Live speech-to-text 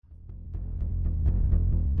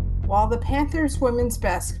While the Panthers women's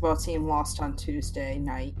basketball team lost on Tuesday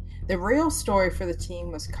night, the real story for the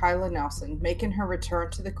team was Kyla Nelson making her return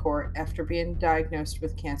to the court after being diagnosed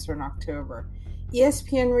with cancer in October.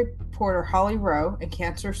 ESPN reporter Holly Rowe, a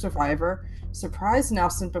cancer survivor, surprised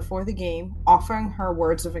Nelson before the game, offering her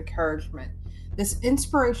words of encouragement. This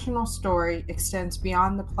inspirational story extends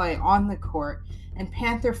beyond the play on the court, and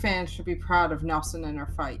Panther fans should be proud of Nelson and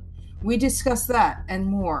her fight. We discuss that and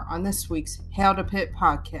more on this week's Hail to Pitt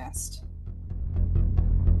podcast.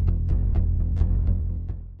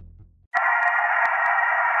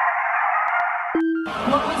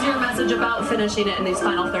 What was your message about finishing it in these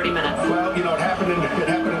final 30 minutes? Well, it happened in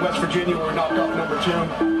West Virginia where we knocked off number 2.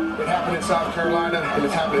 It happened in South Carolina, and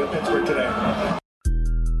it's happening in Pittsburgh today.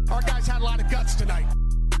 Our guys had a lot of guts tonight.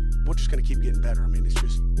 We're just going to keep getting better. I mean,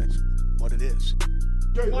 that's what it is.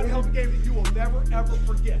 One hell of a game that you will never, ever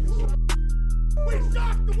forget. We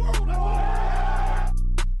shocked the world!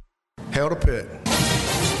 Hail to Pitt.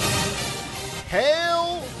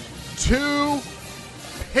 Hail to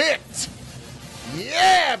Pitt!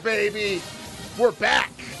 Yeah, baby! We're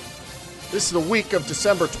back. This is the week of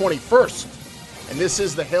December 21st, and this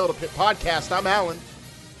is the Hail to Pitt podcast. I'm Alan.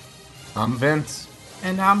 I'm Vince.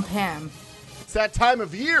 And I'm Pam. It's that time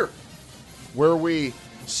of year where we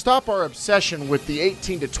stop our obsession with the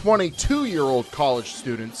 18 to 22-year-old college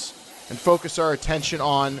students and focus our attention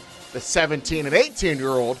on the 17 and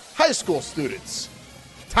 18-year-old high school students.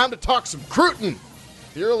 Time to talk some Cruton.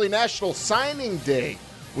 The early National Signing Day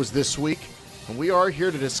was this week, and we are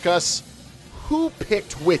here to discuss who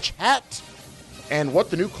picked which hat and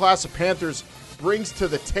what the new class of Panthers brings to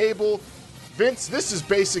the table. Vince, this is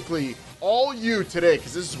basically all you today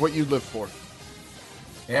because this is what you live for.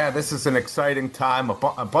 Yeah, this is an exciting time.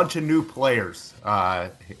 A bunch of new players.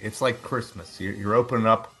 It's like Christmas. You're opening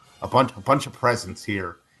up a bunch of presents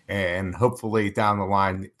here, and hopefully down the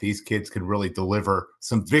line, these kids can really deliver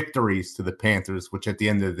some victories to the Panthers, which at the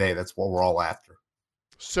end of the day, that's what we're all after.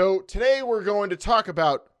 So today we're going to talk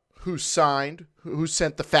about who signed, who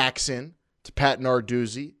sent the fax in to Pat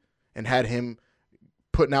Narduzzi and had him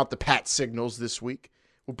putting out the Pat signals this week.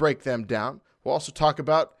 We'll break them down. We'll also talk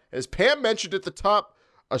about, as Pam mentioned at the top,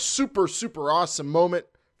 a super, super awesome moment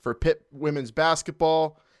for Pitt women's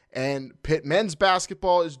basketball, and Pitt men's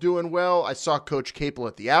basketball is doing well. I saw Coach Capel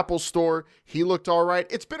at the Apple store. He looked all right.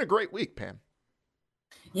 It's been a great week, Pam.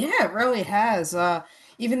 Yeah, it really has.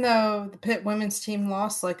 Even though the Pitt women's team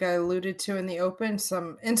lost, like I alluded to in the open,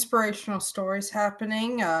 some inspirational stories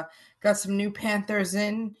happening. Got some new Panthers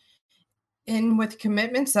in with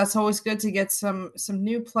commitments. That's always good to get some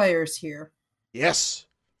new players here. Yes.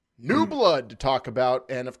 New blood to talk about,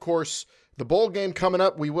 and of course, the bowl game coming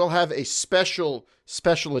up. We will have a special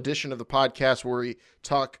edition of the podcast where we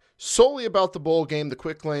talk solely about the bowl game, the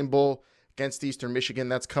Quick Lane Bowl against Eastern Michigan.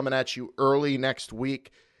 That's coming at you early next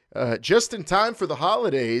week, just in time for the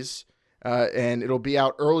holidays, and it'll be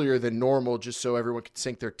out earlier than normal just so everyone can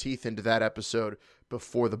sink their teeth into that episode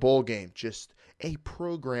before the bowl game. Just a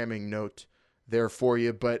programming note there for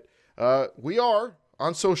you, but we are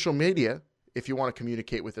on social media. If you want to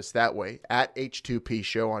communicate with us that way, at H2P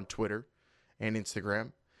Show on Twitter and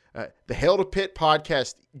Instagram. The Hail to Pitt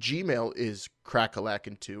podcast Gmail is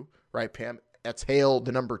crack-a-lackin' too, right, Pam? That's Hail,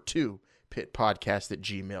 the number 2, Pitt podcast at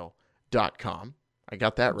gmail.com. I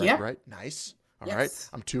got that right, right? Nice. All right.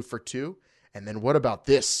 I'm 2 for 2. And then what about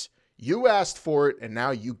this? You asked for it, and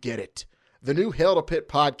now you get it. The new Hail to Pitt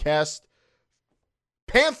podcast,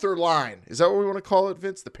 Panther Line. Is that what we want to call it,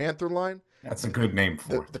 Vince? The Panther Line? That's a good name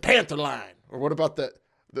for it. The Panther Line. Or what about the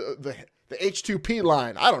H2P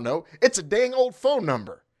line? I don't know. It's a dang old phone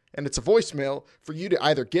number. And it's a voicemail for you to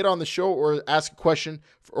either get on the show or ask a question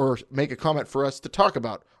or make a comment for us to talk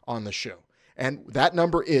about on the show. And that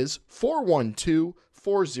number is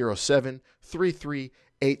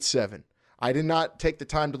 412-407-3387. I did not take the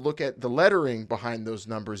time to look at the lettering behind those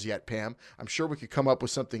numbers yet, Pam. I'm sure we could come up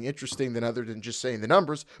with something interesting other than just saying the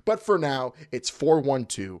numbers. But for now, it's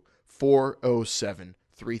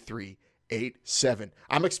 412-407-3387.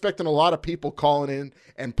 I'm expecting a lot of people calling in,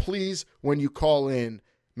 and please, when you call in,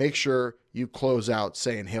 make sure you close out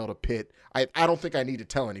saying Hail to Pitt. I don't think I need to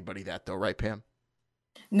tell anybody that, though, right, Pam?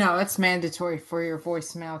 No, it's mandatory for your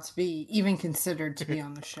voicemail to be even considered to be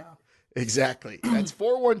on the show. Exactly. That's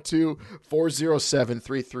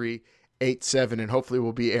 412-407-3387, and hopefully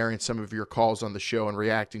we'll be airing some of your calls on the show and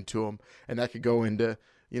reacting to them, and that could go into,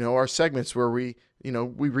 our segments where we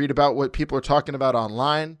read about what people are talking about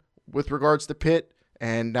online with regards to Pitt,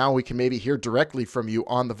 and now we can maybe hear directly from you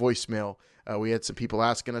on the voicemail. We had some people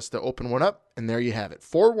asking us to open one up, and there you have it,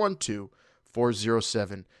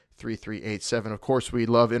 412-407-3387. 3387. Of course, we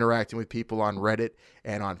love interacting with people on Reddit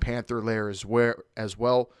and on Panther Lair as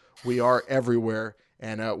well. We are everywhere.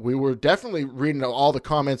 And we were definitely reading all the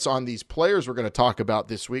comments on these players we're going to talk about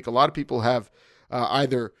this week. A lot of people have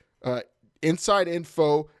either inside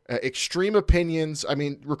info, extreme opinions. I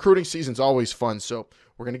mean, recruiting season's always fun, so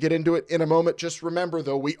we're going to get into it in a moment. Just remember,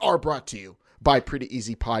 though, we are brought to you by Pretty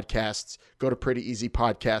Easy Podcasts. Go to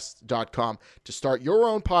prettyeasypodcasts.com to start your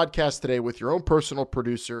own podcast today with your own personal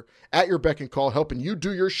producer at your beck and call, helping you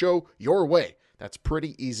do your show your way. That's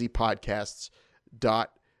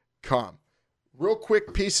prettyeasypodcasts.com. Real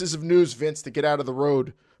quick pieces of news, Vince, to get out of the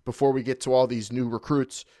road before we get to all these new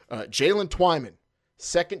recruits. Jalen Twyman,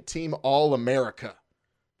 second team All-America.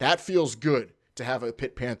 That feels good to have a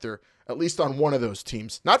Pitt Panther, at least on one of those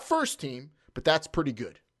teams. Not first team, but that's pretty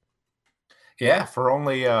good. Yeah, for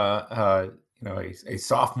only a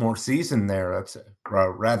sophomore season there, that's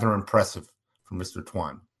rather impressive for Mr.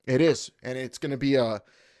 Twyman. It is, and it's going to be a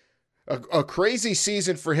crazy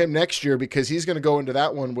season for him next year because he's going to go into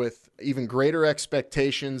that one with even greater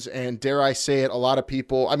expectations. And dare I say it, a lot of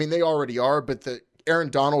people, I mean, they already are, but the Aaron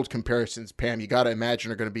Donald comparisons, Pam, you got to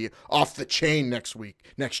imagine are going to be off the chain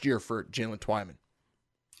next year for Jalen Twyman.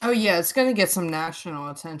 Oh yeah, it's going to get some national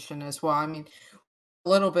attention as well. I mean, a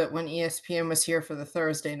little bit when ESPN was here for the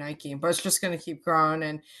Thursday night game, but it's just going to keep growing,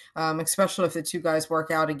 and especially if the two guys work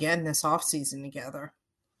out again this offseason together.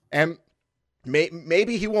 And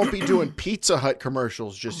maybe he won't be doing Pizza Hut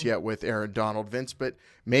commercials just yet with Aaron Donald, Vince, but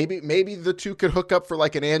maybe the two could hook up for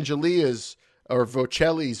like an Angelia's or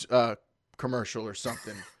Vocelli's commercial or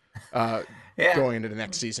something going into the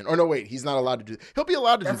next season. Or no, wait, he's not allowed to do that. He'll be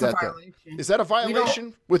allowed to do that, though. Is that a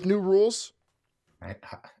violation with new rules?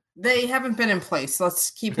 They haven't been in place.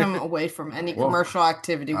 Let's keep him away from any commercial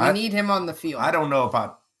activity. We need him on the field. I don't know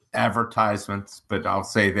about advertisements, but I'll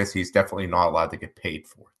say this. He's definitely not allowed to get paid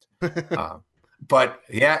for it. But,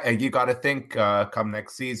 yeah, you got to think come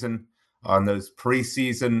next season on those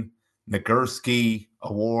preseason Nagurski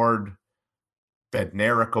Award,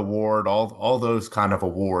 Bednarik Award, all those kind of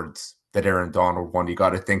awards that Aaron Donald won. You got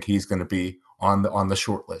to think he's going to be on the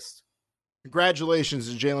short list.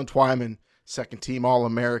 Congratulations to Jalen Twyman, second team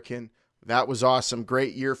All-American. That was awesome.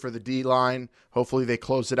 Great year for the D-line. Hopefully they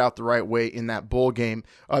close it out the right way in that bowl game.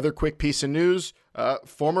 Other quick piece of news,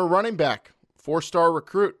 former running back, 4-star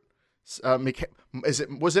recruit.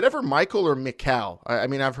 Was it ever Michael or Mikal? I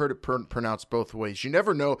mean, I've heard it pronounced both ways. You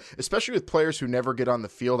never know, especially with players who never get on the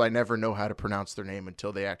field. I never know how to pronounce their name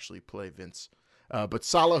until they actually play, Vince. But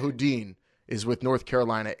Salahuddin is with North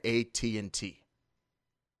Carolina A&T.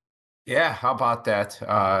 Yeah, how about that?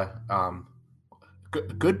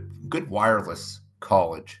 Good wireless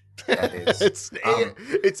college. That is.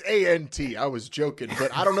 It's A&T. I was joking,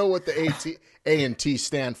 but I don't know what the A&T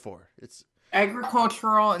stand for. It's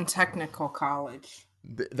Agricultural and Technical College.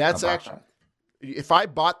 That's actually, if I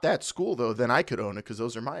bought that school, though, then I could own it because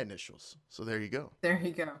those are my initials. So there you go. There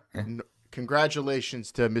you go.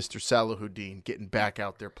 Congratulations to Mr. Salahuddin getting back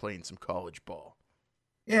out there playing some college ball.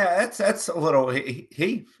 Yeah, that's a little.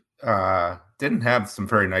 He didn't have some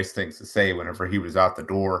very nice things to say whenever he was out the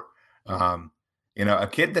door. A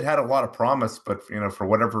kid that had a lot of promise, but for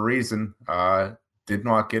whatever reason, did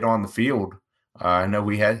not get on the field. I know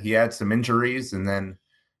he had some injuries, and then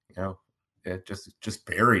it just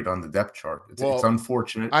buried on the depth chart. It's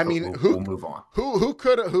unfortunate. I mean, we'll move on. Who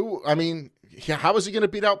could? I mean, how is he going to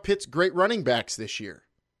beat out Pitt's great running backs this year?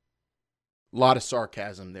 A lot of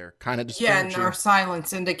sarcasm there, kind of. Yeah, and our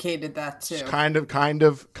silence indicated that too. Kind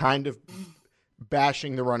of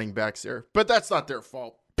bashing the running backs there, but that's not their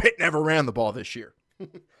fault. Pitt never ran the ball this year.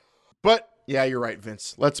 But yeah, you're right,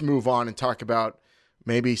 Vince. Let's move on and talk about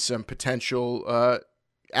maybe some potential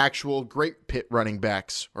actual great Pitt running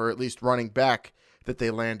backs, or at least running back that they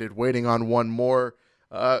landed, waiting on one more.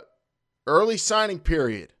 Early signing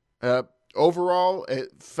period. Overall,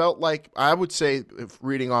 it felt like, I would say, if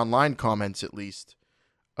reading online comments at least,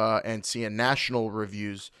 and seeing national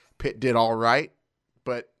reviews, Pitt did all right,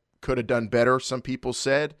 but could have done better, some people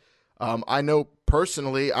said. I know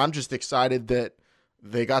personally, I'm just excited that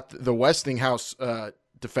they got the Westinghouse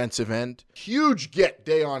defensive end. Huge get,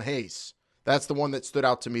 Dayon Hayes. That's the one that stood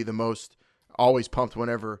out to me the most. Always pumped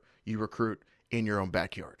whenever you recruit in your own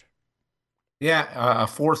backyard. Yeah, a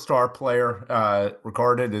 4-star player,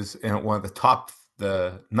 regarded as one of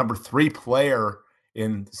the number 3 player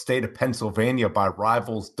in the state of Pennsylvania by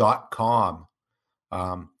Rivals.com.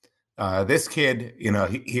 This kid, he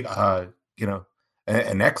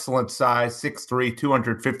an excellent size, 6'3",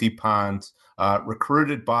 250 pounds,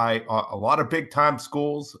 recruited by a lot of big-time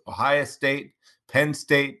schools, Ohio State, Penn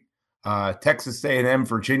State, Texas A&M,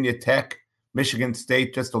 Virginia Tech, Michigan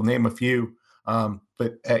State, just to name a few.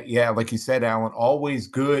 But like you said, Alan, always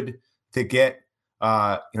good to get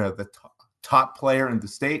the top player in the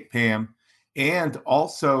state, Pam, and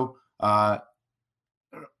also a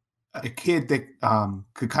kid that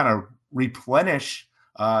could kind of replenish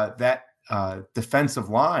that defensive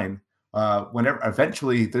line whenever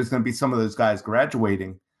eventually there's going to be some of those guys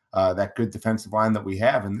graduating that good defensive line that we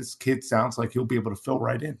have. And this kid sounds like he'll be able to fill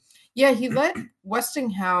right in. Yeah, he led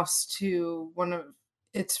Westinghouse to one of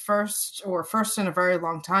its first in a very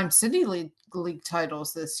long time City League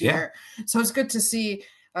titles this year. So it's good to see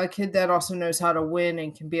a kid that also knows how to win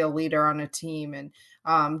and can be a leader on a team, and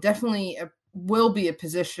definitely will be a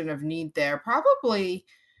position of need there. Probably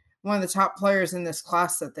one of the top players in this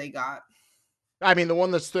class that they got. I mean, the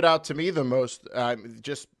one that stood out to me the most,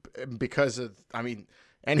 just because of,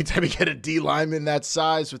 anytime you get a D lineman that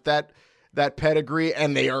size with that pedigree,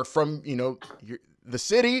 and they are from, the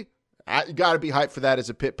city, you got to be hyped for that as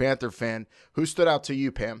a Pitt Panther fan. Who stood out to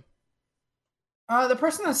you, Pam? The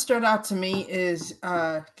person that stood out to me is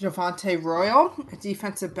Javonte Royal, a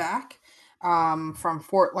defensive back from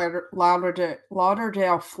Fort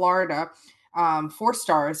Lauderdale, Florida, 4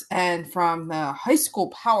 stars, and from the high school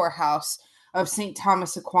powerhouse of St.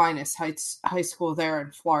 Thomas Aquinas High School there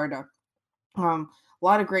in Florida. A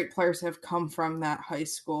lot of great players have come from that high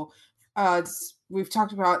school. We've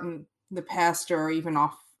talked about in the past or even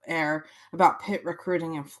off air about Pitt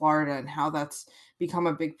recruiting in Florida and how that's become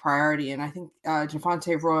a big priority. And I think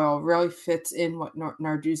Javonte Royal really fits in what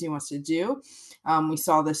Narduzzi wants to do. We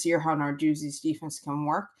saw this year how Narduzzi's defense can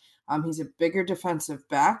work. He's a bigger defensive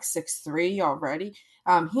back, 6'3" already.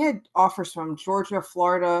 He had offers from Georgia,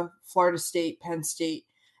 Florida State, Penn State,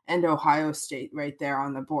 and Ohio State right there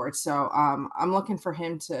on the board. So I'm looking for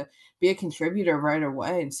him to be a contributor right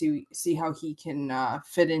away and see how he can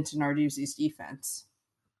fit into Narduzzi's defense.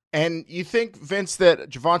 And you think, Vince, that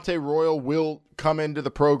Javonte Royal will come into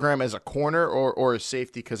the program as a corner or a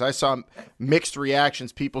safety? Because I saw mixed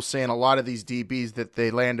reactions, people saying a lot of these DBs that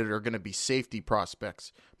they landed are going to be safety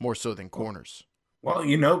prospects more so than corners. Well,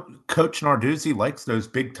 Coach Narduzzi likes those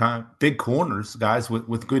big corners, guys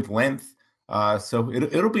with good length. So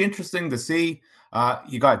it'll be interesting to see.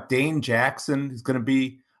 You got Dane Jackson, who's going to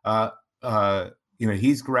be,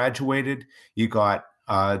 he's graduated. You got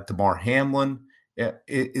DeMar Hamlin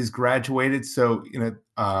is graduated. So,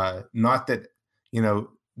 not that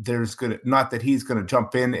he's going to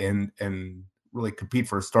jump in and really compete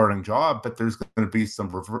for a starting job, but there's going to be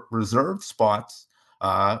some reserve spots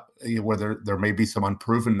where there may be some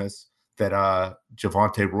unprovenness that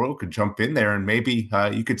Javonte Royal could jump in there, and maybe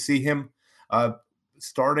you could see him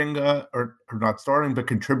starting or not starting, but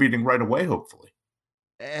contributing right away, hopefully.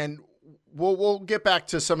 And we'll get back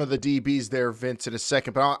to some of the DBs there, Vince, in a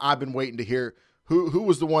second, but I've been waiting to hear who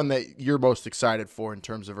was the one that you're most excited for in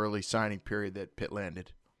terms of early signing period that Pitt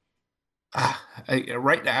landed.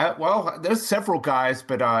 Right now, well, there's several guys,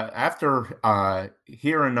 but after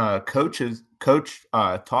hearing Coach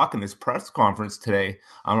talk in his press conference today,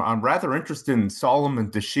 I'm rather interested in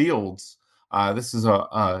Solomon DeShields. This is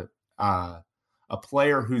a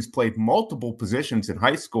player who's played multiple positions in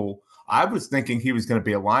high school. I was thinking he was going to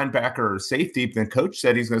be a linebacker or safety, but then Coach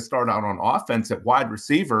said he's going to start out on offense at wide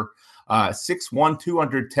receiver. 6'1",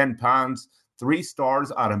 210 pounds, 3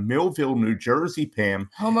 stars out of Millville, New Jersey, Pam.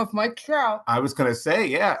 Home of Mike Trout. I was going to say,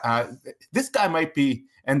 this guy might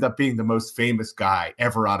end up being the most famous guy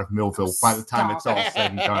ever out of Millville by the time it's all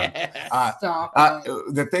said and done.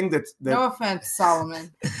 The thing no offense,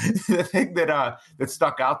 Solomon. The thing that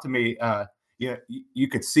stuck out to me, you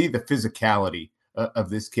could see the physicality of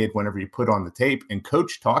this kid whenever you put on the tape, and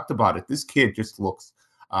Coach talked about it. This kid just looks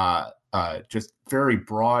just very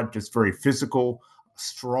broad, just very physical,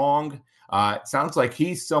 strong. It sounds like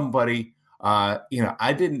he's somebody,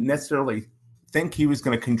 I didn't necessarily think he was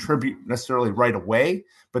going to contribute necessarily right away,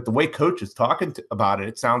 but the way Coach is talking about it,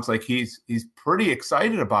 it sounds like he's pretty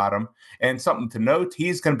excited about him. And something to note,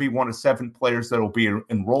 he's going to be one of 7 players that will be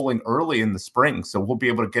enrolling early in the spring. So we'll be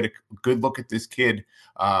able to get a good look at this kid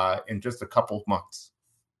in just a couple of months.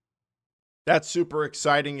 That's super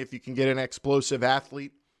exciting if you can get an explosive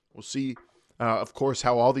athlete. We'll see, of course,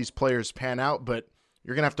 how all these players pan out, but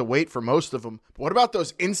you're going to have to wait for most of them. But what about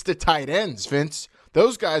those insta tight ends, Vince?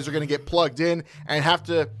 Those guys are going to get plugged in and have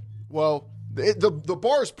to, well, the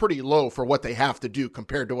bar is pretty low for what they have to do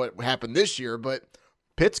compared to what happened this year, but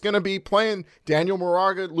Pitt's going to be playing Daniel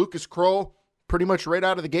Moraga, Lucas Kroll pretty much right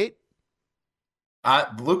out of the gate.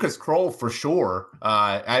 Lucas Kroll for sure.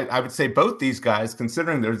 I would say both these guys,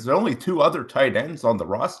 considering there's only 2 other tight ends on the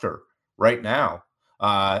roster right now.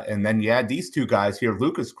 And then you add these 2 guys here,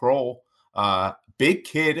 Lucas Kroll, big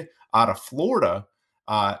kid out of Florida.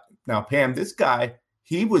 Now, Pam, this guy,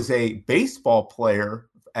 he was a baseball player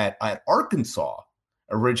at Arkansas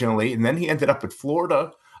originally, and then he ended up at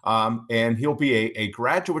Florida, and he'll be a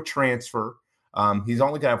graduate transfer. He's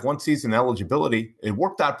only going to have one season eligibility. It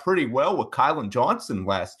worked out pretty well with Kylan Johnson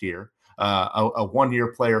last year, a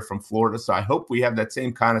one-year player from Florida. So I hope we have that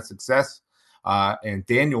same kind of success. And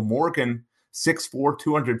Daniel Morgan, 6'4",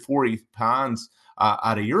 240 pounds,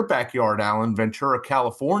 out of your backyard, Alan, Ventura,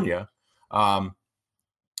 California.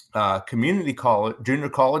 Community college, junior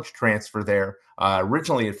college transfer there,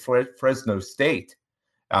 originally at Fresno State,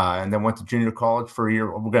 and then went to junior college for a year.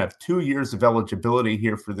 We're going to have 2 years of eligibility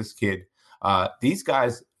here for this kid. These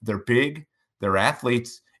guys, they're big, they're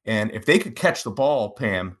athletes, and if they could catch the ball,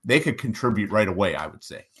 Pam, they could contribute right away, I would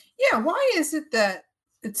say. Yeah, why is it that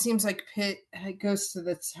it seems like Pitt goes to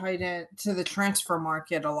the tight end, to the transfer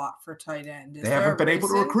market a lot for tight end? They haven't been able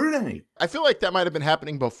to recruit any. I feel like that might have been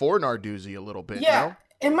happening before Narduzzi a little bit. Yeah, no?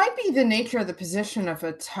 It might be the nature of the position of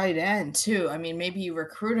a tight end, too. I mean, maybe you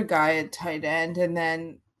recruit a guy at tight end and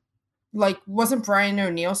then, like, wasn't Brian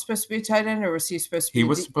O'Neill supposed to be a tight end, or was he supposed to be? He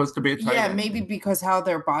was supposed to be a tight end. Yeah, maybe because how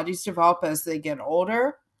their bodies develop as they get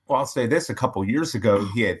older. Well, I'll say this. A couple years ago,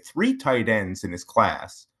 he had 3 tight ends in his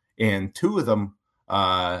class, and 2 of them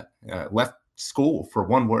left school for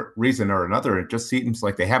one reason or another. It just seems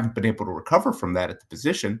like they haven't been able to recover from that at the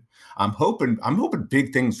position. I'm hoping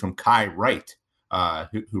big things from Kai Wright,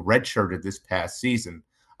 who redshirted this past season.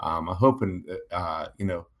 I'm hoping,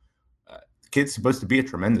 the kid's supposed to be a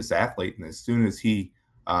tremendous athlete, and as soon as he,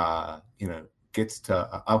 gets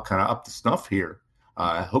to up the snuff here,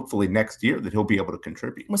 hopefully next year that he'll be able to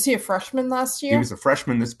contribute. Was he a freshman last year? He was a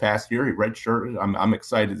freshman this past year. He redshirted. I'm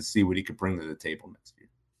excited to see what he could bring to the table next year.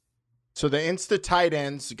 So the Insta tight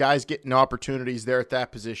ends, guys getting opportunities there at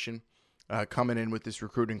that position, coming in with this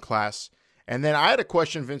recruiting class. And then I had a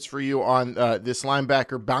question, Vince, for you on this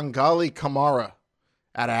linebacker, Bangali Kamara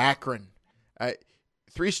out of Akron.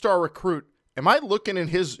 3-star recruit. Am I looking at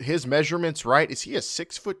his measurements right? Is he a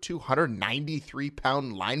 6'2",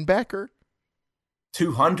 293-pound linebacker?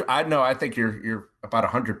 200? I think you're about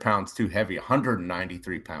 100 pounds too heavy.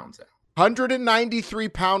 193 pounds out.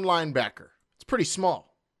 193-pound linebacker. It's pretty small.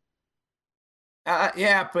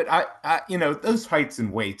 Yeah, but I those heights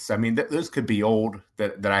and weights. I mean, those could be old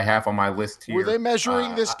that I have on my list here. Were they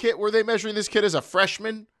measuring this kid? Were they measuring this kid as a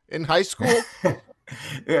freshman in high school?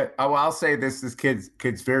 Yeah, I'll say this: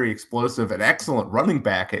 kid's very explosive, an excellent running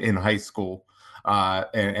back in high school,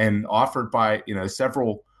 and offered by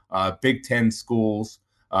several Big Ten schools,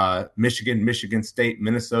 Michigan, Michigan State,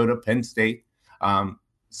 Minnesota, Penn State.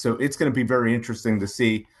 So it's going to be very interesting to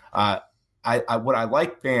see. What I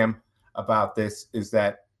like, Pam, about this is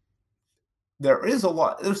that there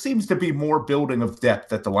seems to be more building of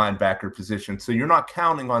depth at the linebacker position. So you're not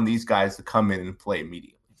counting on these guys to come in and play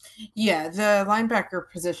immediately. Yeah, the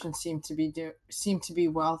linebacker position seemed to be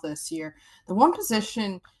well this year. The one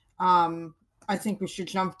position I think we should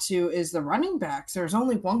jump to is the running backs. There's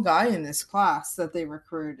only one guy in this class that they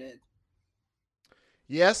recruited.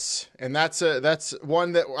 Yes, and that's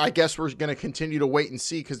one that I guess we're going to continue to wait and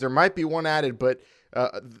see, because there might be one added, but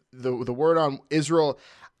the word on Israel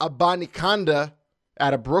Abanikanda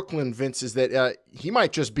out of Brooklyn, Vince, is that he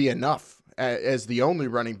might just be enough as the only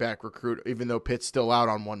running back recruit, even though Pitt's still out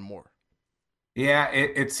on one more. Yeah,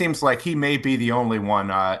 it seems like he may be the only one.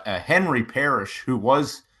 Henry Parrish, who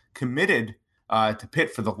was committed to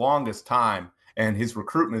Pitt for the longest time, and his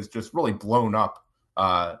recruitment has just really blown up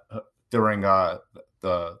during the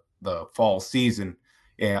fall season.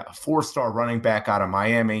 Yeah, a 4-star running back out of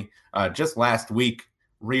Miami. Just last week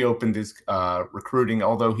reopened his recruiting,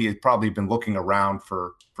 although he had probably been looking around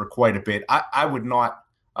for quite a bit. I would not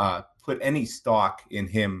put any stock in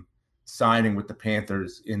him signing with the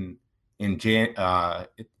Panthers in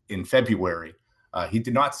February. He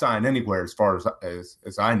did not sign anywhere as far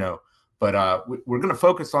as I know. But we're going to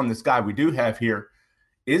focus on this guy we do have here,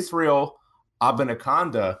 Israel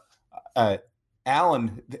Abanikanda.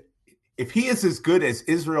 Alan, if he is as good as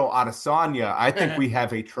Israel Adesanya, I think we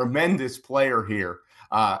have a tremendous player here.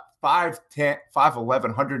 5'10", 5'11",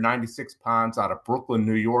 196 pounds out of Brooklyn,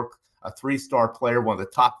 New York, a 3-star player, one of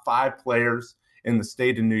the top 5 players in the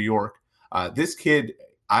state of New York. This kid,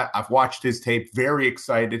 I've watched his tape, very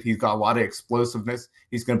excited. He's got a lot of explosiveness.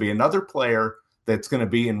 He's going to be another player that's going to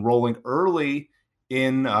be enrolling early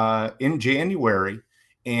in January.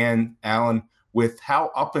 And Alan, with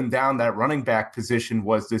how up and down that running back position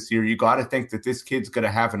was this year, you got to think that this kid's going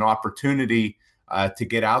to have an opportunity to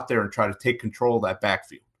get out there and try to take control of that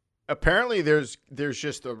backfield. Apparently there's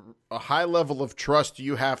just a high level of trust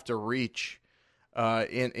you have to reach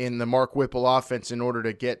in the Mark Whipple offense in order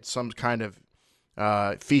to get some kind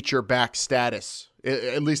of feature back status.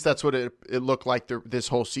 At least that's what it looked like this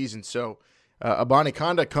whole season. So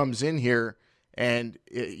Abanikanda comes in here, and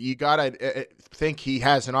you got to think he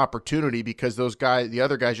has an opportunity because the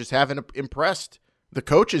other guys just haven't impressed the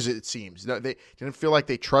coaches, it seems. They didn't feel like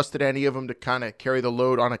they trusted any of them to kind of carry the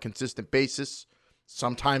load on a consistent basis,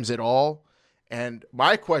 sometimes at all. And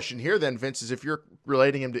my question here then, Vince, is if you're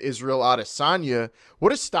relating him to Israel Adesanya,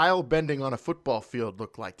 what does style bending on a football field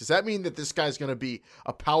look like? Does that mean that this guy's going to be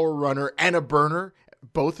a power runner and a burner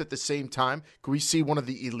both at the same time? Can we see one of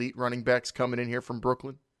the elite running backs coming in here from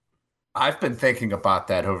Brooklyn? I've been thinking about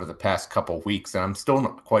that over the past couple of weeks, and I'm still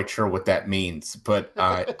not quite sure what that means, but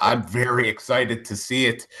I'm very excited to see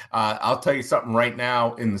it. I'll tell you something right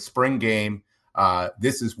now, in the spring game,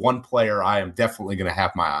 this is one player I am definitely going to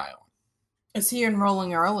have my eye on. Is he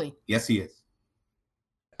enrolling early? Yes, he is.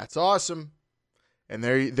 That's awesome. And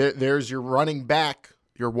there's your running back,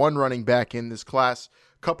 your one running back in this class.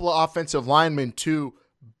 A couple of offensive linemen, two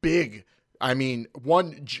big,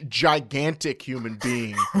 one gigantic human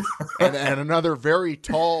being and another very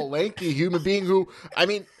tall, lanky human being who, at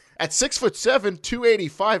 6'7",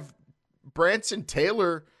 285, Branson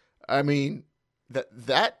Taylor, do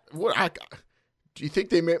you think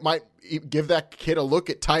they might give that kid a look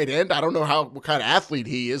at tight end? I don't know what kind of athlete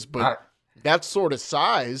he is, but that sort of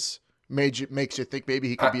size makes you think maybe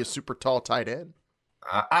he could be a super tall tight end.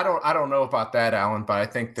 I don't know about that, Alan, but I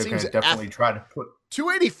think they're going to definitely try to put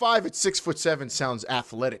 285 at 6'7" sounds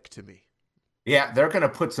athletic to me. Yeah, they're going to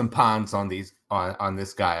put some pounds on on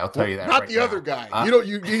this guy. I'll tell you that. Not right the now. other guy.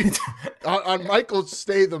 You need on Michael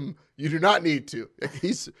Statham. You do not need to.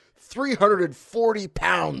 He's 340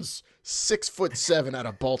 pounds, 6'7" out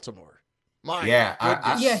of Baltimore.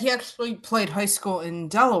 Yeah, he actually played high school in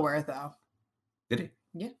Delaware, though. Did he?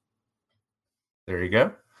 Yeah. There you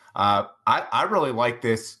go. I really like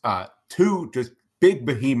this. Two just big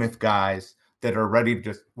behemoth guys that are ready to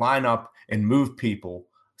just line up and move people.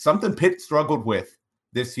 Something Pitt struggled with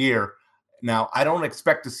this year. Now, I don't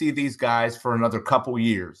expect to see these guys for another couple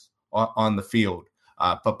years on the field.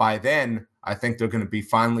 But by then, I think they're going to be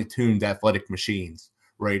finely tuned athletic machines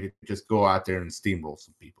ready to just go out there and steamroll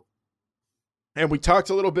some people. And we talked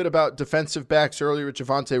a little bit about defensive backs earlier with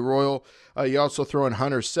Javonte Royal. You also throw in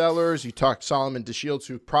Hunter Sellers. You talked Solomon DeShields,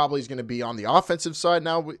 who probably is going to be on the offensive side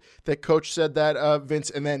now that Coach said that, Vince.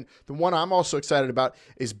 And then the one I'm also excited about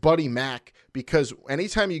is Buddy Mack, because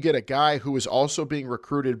anytime you get a guy who is also being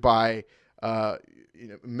recruited by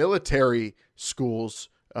military schools,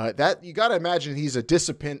 that you got to imagine he's a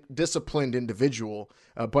disciplined individual.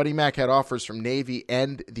 Buddy Mack had offers from Navy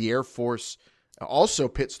and the Air Force. Also,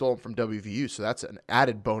 Pitt stole him from WVU, so that's an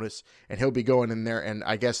added bonus, and he'll be going in there, and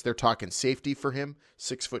I guess they're talking safety for him,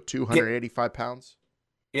 6'2", 185 pounds.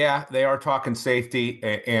 Yeah, they are talking safety,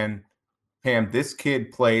 and Pam, this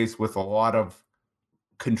kid plays with a lot of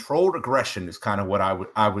controlled aggression is kind of what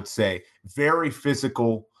I would say. Very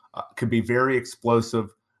physical, can be very explosive,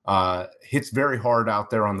 hits very hard out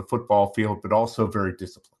there on the football field, but also very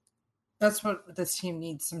disciplined. That's what this team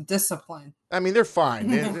needs, some discipline. They're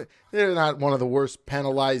fine. They're not one of the worst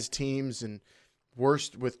penalized teams and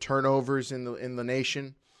worst with turnovers in the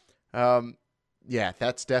nation. Yeah,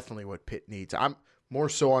 that's definitely what Pitt needs. I'm more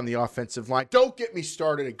so on the offensive line. Don't get me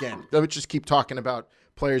started again. Let's just keep talking about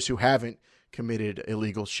players who haven't committed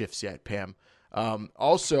illegal shifts yet, Pam.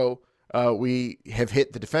 Also, we have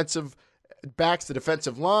hit the defensive backs, the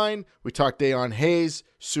defensive line. We talked Dayon Hayes,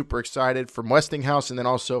 super excited, from Westinghouse, and then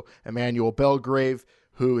also Emmanuel Belgrave,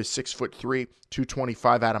 who is 6'3",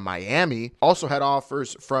 225 out of Miami. Also had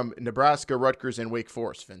offers from Nebraska, Rutgers, and Wake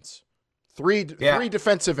Forest, Vince. Three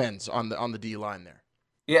defensive ends on the D line there.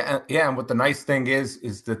 Yeah, and what the nice thing is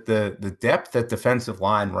that the depth at defensive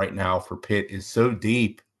line right now for Pitt is so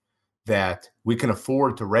deep that we can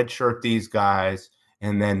afford to redshirt these guys,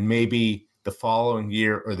 and then maybe the following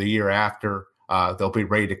year or the year after, they'll be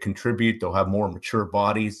ready to contribute. They'll have more mature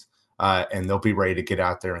bodies, and they'll be ready to get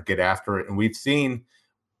out there and get after it. And we've seen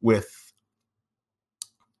with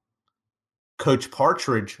Coach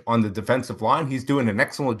Partridge on the defensive line, he's doing an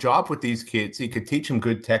excellent job with these kids. He could teach them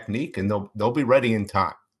good technique, and they'll be ready in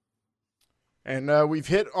time. And we've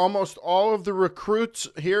hit almost all of the recruits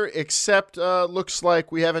here, except looks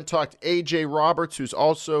like we haven't talked A.J. Roberts, who's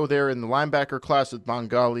also there in the linebacker class with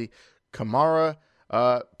Bengali Kamara.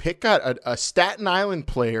 Pitt got a Staten Island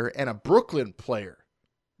player and a Brooklyn player.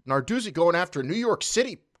 Narduzzi going after New York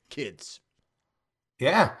City kids.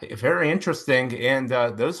 Yeah, very interesting. And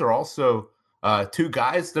those are also two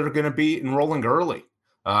guys that are going to be enrolling early.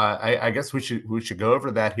 I guess we should go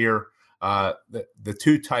over that here. The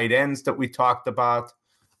two tight ends that we talked about,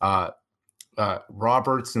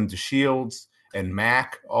 Roberts and DeShields and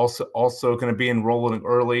Mack also going to be enrolling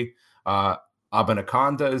early.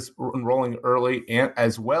 Abanaconda is enrolling early, and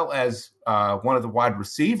as well as one of the wide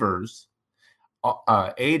receivers,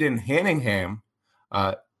 Aiden Hanningham,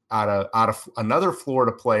 out of another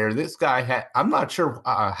Florida player. This guy I'm not sure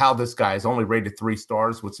how this guy is only rated 3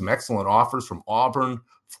 stars with some excellent offers from Auburn,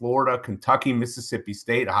 Florida, Kentucky, Mississippi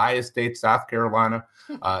State, Ohio State, South Carolina.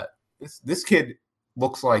 This kid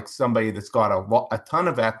looks like somebody that's got a ton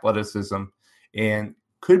of athleticism and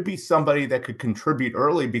could be somebody that could contribute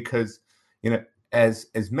early because, as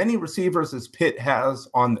many receivers as Pitt has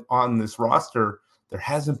on this roster, there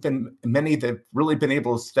hasn't been many that have really been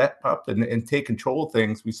able to step up and take control of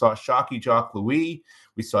things. We saw Shockey Jock Louis.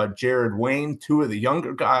 We saw Jared Wayne, 2 of the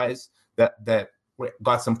younger guys that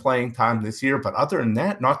got some playing time this year. But other than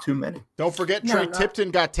that, not too many. Don't forget Trey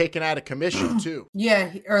Tipton got taken out of commission too.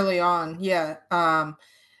 Yeah, early on. Yeah.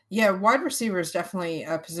 Wide receiver is definitely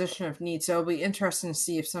a position of need. So it'll be interesting to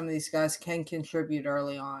see if some of these guys can contribute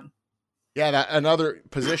early on. Yeah, another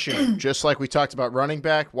position, just like we talked about running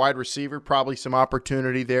back, wide receiver, probably some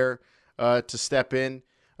opportunity there to step in.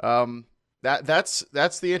 That's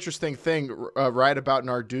the interesting thing, right, about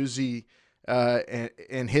Narduzzi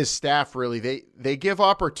and his staff. Really, they give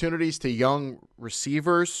opportunities to young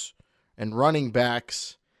receivers and running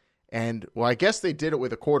backs, and well, I guess they did it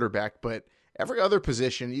with a quarterback, but every other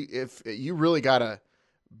position, if you really got to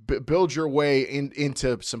build your way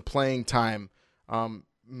into some playing time.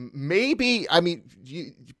 Maybe,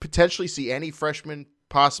 you potentially see any freshman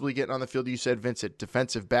possibly getting on the field. You said, Vincent,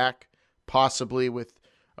 defensive back, possibly with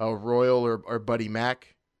Royal or Buddy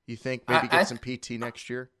Mack. You think maybe get some PT next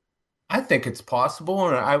year? I think it's possible,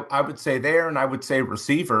 and I would say there, and I would say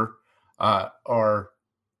receiver are,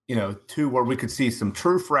 2 where we could see some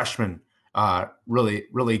true freshmen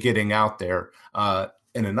really getting out there. And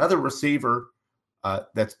another receiver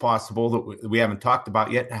that's possible that we haven't talked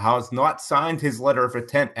about yet has not signed his letter of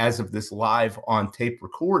intent as of this live on tape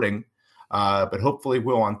recording, but hopefully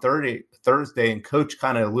will on Thursday. And Coach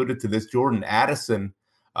kind of alluded to this, Jordan Addison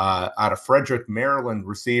out of Frederick, Maryland,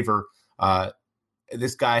 receiver.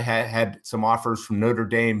 This guy had some offers from Notre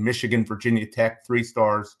Dame, Michigan, Virginia Tech, 3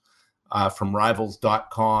 stars from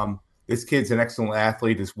Rivals.com. This kid's an excellent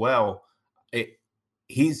athlete as well.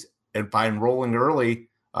 He's by enrolling early.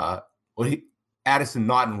 Addison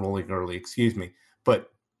not enrolling early, excuse me. But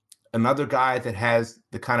another guy that has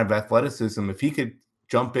the kind of athleticism, if he could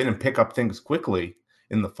jump in and pick up things quickly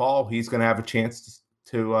in the fall, he's going to have a chance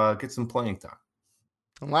to get some playing time.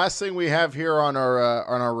 And last thing we have here on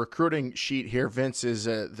our recruiting sheet here, Vince, is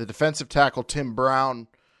the defensive tackle Tim Brown,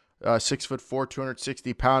 6'4",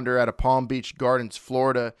 260-pounder out of Palm Beach Gardens,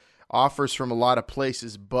 Florida. Offers from a lot of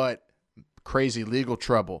places, but crazy legal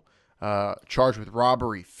trouble. Charged with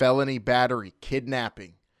robbery, felony battery,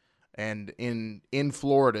 kidnapping, and in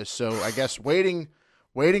Florida. So I guess waiting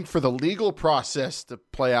for the legal process to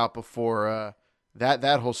play out before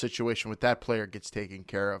that whole situation with that player gets taken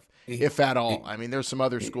care of, if at all. I mean, there's some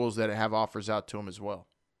other schools that have offers out to him as well.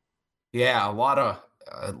 Yeah, a lot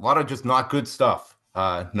of just not good stuff.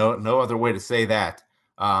 No other way to say that.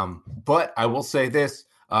 But I will say this: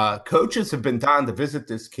 coaches have been down to visit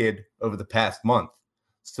this kid over the past month.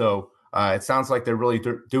 So it sounds like they're really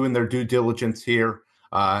doing their due diligence here,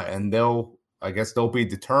 and they'll be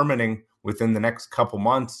determining within the next couple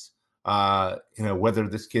months, whether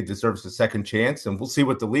this kid deserves a second chance, and we'll see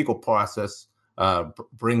what the legal process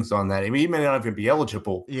brings on that. I mean, he may not even be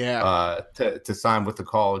eligible, to sign with the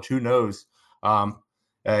college. Who knows?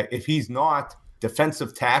 If he's not,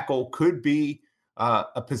 defensive tackle could be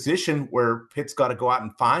a position where Pitt's got to go out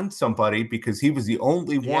and find somebody because he was the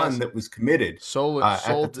only one that was committed at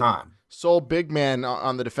the time. Sole big man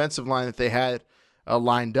on the defensive line that they had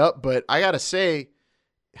lined up. But I got to say,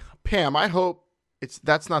 Pam, I hope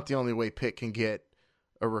that's not the only way Pitt can get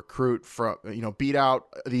a recruit from, beat out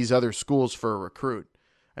these other schools for a recruit.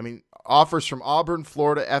 I mean, offers from Auburn,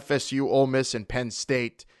 Florida, FSU, Ole Miss, and Penn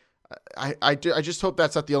State. I just hope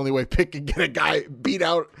that's not the only way Pitt can get a guy, beat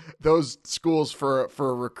out those schools for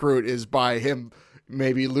a recruit, is by him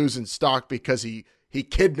maybe losing stock because he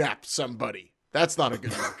kidnapped somebody. That's not a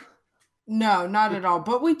good look. No, not at all.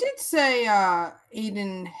 But we did say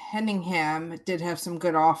Aiden Henningham did have some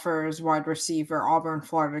good offers, wide receiver, Auburn,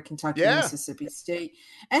 Florida, Kentucky, Mississippi State,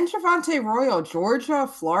 and Javante Royal, Georgia,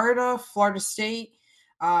 Florida State.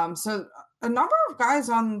 So a number of guys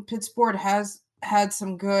on Pitt's board has had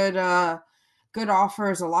some good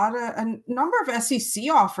offers, a number of SEC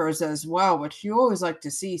offers as well, which you always like to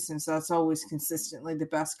see since that's always consistently the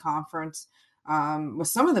best conference. with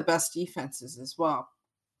some of the best defenses as well.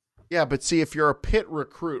 Yeah, but see, if you're a Pitt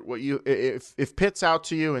recruit, if Pitt's out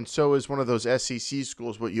to you, and so is one of those SEC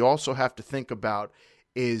schools, what you also have to think about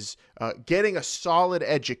is getting a solid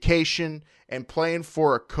education and playing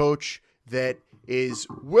for a coach that is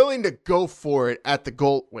willing to go for it at the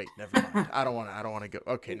goal. Wait, never mind. I don't want to go.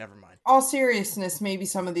 Okay, never mind. All seriousness, maybe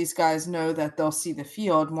some of these guys know that they'll see the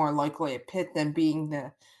field more likely at Pitt than being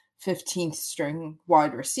the 15th string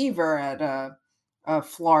wide receiver at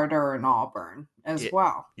Florida or an Auburn as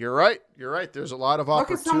well. You're right. There's a lot of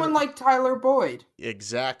opportunity. Look at someone like Tyler Boyd.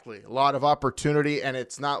 Exactly. A lot of opportunity, and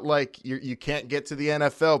it's not like you can't get to the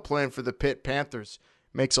NFL playing for the Pitt Panthers.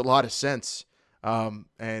 Makes a lot of sense. And,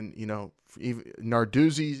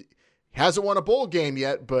 Narduzzi hasn't won a bowl game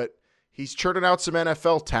yet, but he's churning out some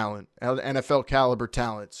NFL talent, NFL caliber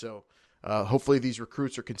talent. So hopefully these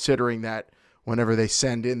recruits are considering that whenever they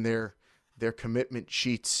send in their commitment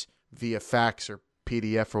sheets via fax or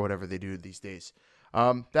PDF or whatever they do these days.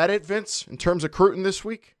 That it, Vince, in terms of recruiting this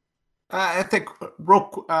week? I think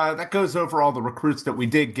that goes over all the recruits that we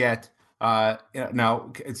did get.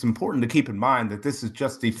 Now, it's important to keep in mind that this is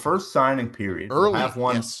just the first signing period. Early, we'll have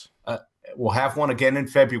one, yes. We'll have one again in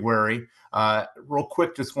February. Real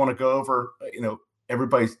quick, just want to go over,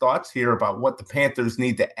 everybody's thoughts here about what the Panthers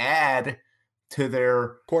need to add to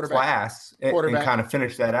their class and kind of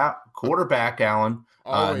finish that out. Quarterback, Alan.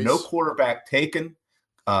 No quarterback taken.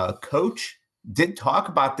 Coach did talk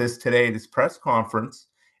about this today at his press conference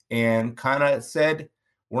and kind of said,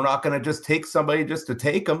 we're not going to just take somebody just to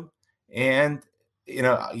take them. And,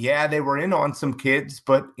 they were in on some kids,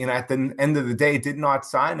 but, at the end of the day, did not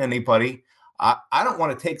sign anybody. I don't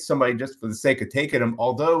want to take somebody just for the sake of taking them,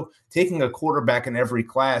 although taking a quarterback in every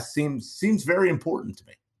class seems very important to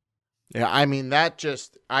me. Yeah, I mean,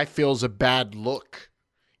 I feel is a bad look.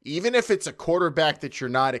 Even if it's a quarterback that you're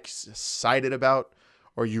not excited about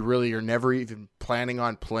or you really are never even planning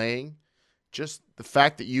on playing, just the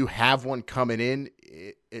fact that you have one coming in,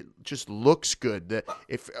 it just looks good. That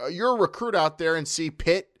if you're a recruit out there and see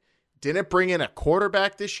Pitt didn't bring in a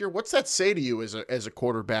quarterback this year, what's that say to you as a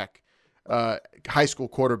quarterback, high school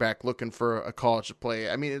quarterback looking for a college to play?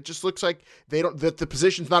 I mean, it just looks like that the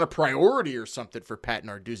position's not a priority or something for Pat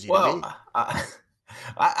Narduzzi. Well,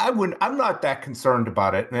 I'm not that concerned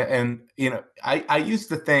about it. And I used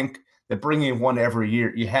to think that bringing one every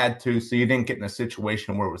year, you had to, so you didn't get in a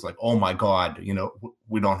situation where it was like, oh my God,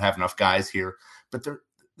 we don't have enough guys here. But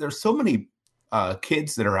there's so many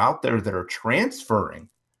kids that are out there that are transferring,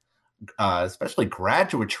 especially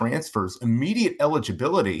graduate transfers, immediate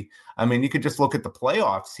eligibility. I mean, you could just look at the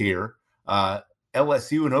playoffs here.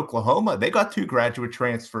 LSU and Oklahoma, they got 2 graduate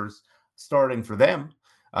transfers starting for them.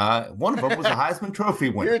 One of them was a Heisman Trophy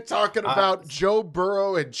winner. You're talking about Joe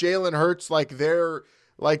Burrow and Jalen Hurts like they're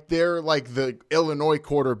the Illinois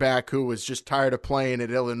quarterback who was just tired of playing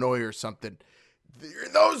at Illinois or something.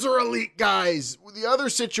 Those are elite guys. The other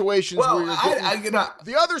situations where you're getting,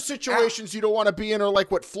 the other situations you don't want to be in are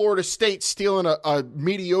like what Florida State stealing a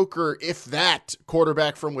mediocre, if that,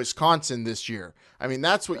 quarterback from Wisconsin this year. I mean,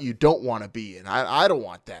 that's what you don't want to be in. I don't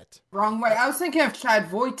want that. Wrong way. I was thinking of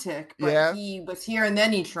Chad Wojcik, but he was here and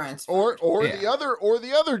then he transferred. Or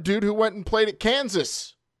the other dude who went and played at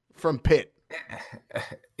Kansas from Pitt.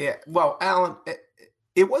 Yeah. Well, Alan,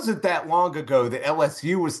 it wasn't that long ago that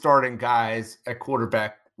LSU was starting guys at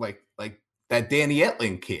quarterback like that Danny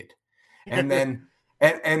Etling kid. And then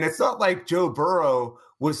and it's not like Joe Burrow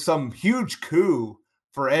was some huge coup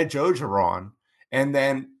for Edge Ogeron. And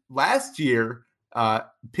then last year,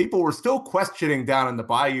 people were still questioning down in the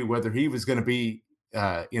Bayou whether he was going to be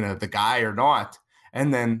the guy or not.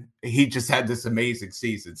 And then he just had this amazing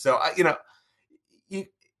season. So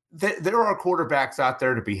there are quarterbacks out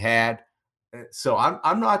there to be had. So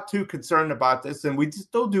I'm not too concerned about this, and we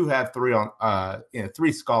still do have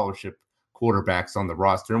 3 scholarship quarterbacks on the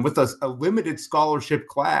roster, and with a limited scholarship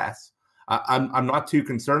class, I'm not too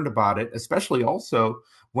concerned about it. Especially also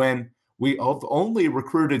when we've only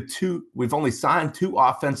signed 2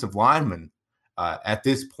 offensive linemen at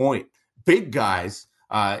this point, big guys.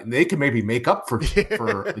 They can maybe make up for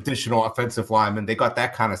additional offensive linemen. They got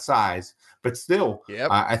that kind of size. But still,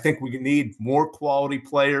 I think we need more quality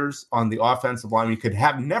players on the offensive line. We could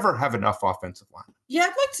never have enough offensive line. Yeah, I'd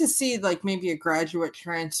like to see maybe a graduate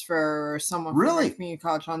transfer or someone from community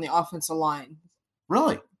college on the offensive line.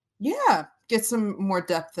 Really? Yeah, get some more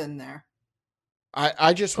depth in there.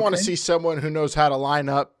 I just want to see someone who knows how to line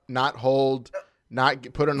up, not hold, not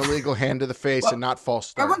put an illegal hand to the face, and not false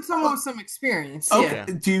start. I want someone with some experience. Okay.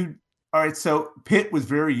 Yeah. All right, so Pitt was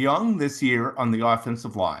very young this year on the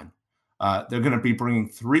offensive line. They're going to be bringing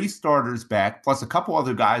 3 starters back, plus a couple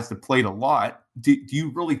other guys that played a lot. Do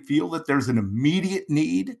you really feel that there's an immediate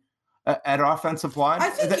need at offensive line? I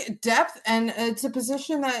think depth, and it's a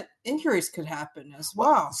position that injuries could happen as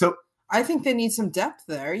well. So I think they need some depth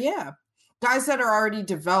there. Yeah. Guys that are already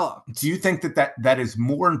developed. Do you think that is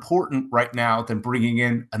more important right now than bringing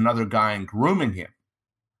in another guy and grooming him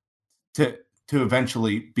to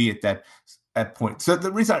eventually be at that point? So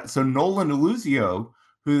Nolan Iluzio,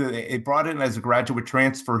 who they brought in as a graduate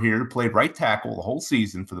transfer here, played right tackle the whole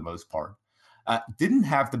season for the most part, didn't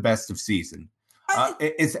have the best of season.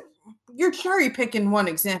 You're cherry picking one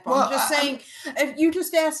example. Well, I'm just saying, if you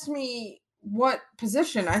just asked me what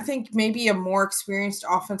position, I think maybe a more experienced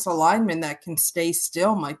offensive lineman that can stay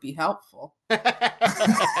still might be helpful. I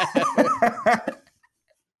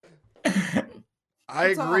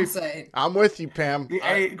agree. I'm with you, Pam.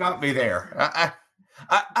 You got me there.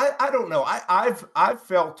 I don't know. I've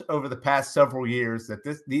felt over the past several years that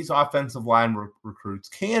these offensive line recruits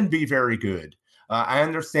can be very good. I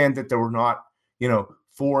understand that there were not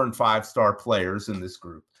 4 and 5 star players in this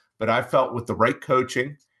group, but I felt with the right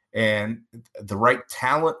coaching and the right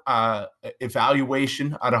talent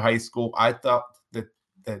evaluation out of high school, I thought that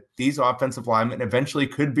these offensive linemen eventually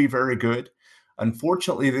could be very good.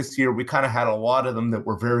 Unfortunately, this year we kind of had a lot of them that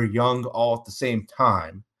were very young all at the same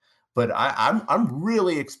time. But I'm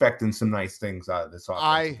really expecting some nice things out of this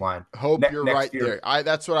offensive line. I hope you're right there. I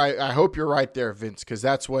hope you're right there, Vince, because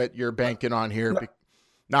that's what you're banking on here.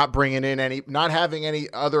 Not bringing in not having any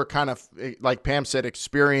other kind of, like Pam said,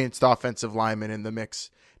 experienced offensive linemen in the mix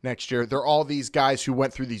next year. They're all these guys who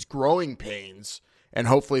went through these growing pains, and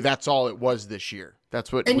hopefully that's all it was this year.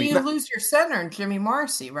 That's what. And you lose your center, Jimmy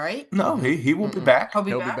Morrissey, right? No, he will be back. He'll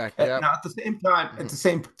be back. Yeah. Now at the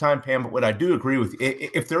same time, Pam. But what I do agree with,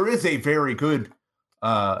 if there is a very good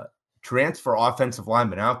transfer offensive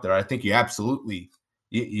lineman out there, I think you absolutely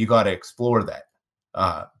you got to explore that.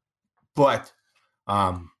 But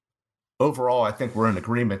overall, I think we're in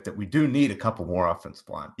agreement that we do need a couple more offensive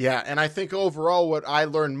line. Yeah, and I think overall what I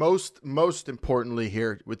learned most importantly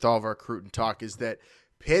here with all of our recruiting talk is that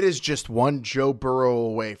Pitt is just one Joe Burrow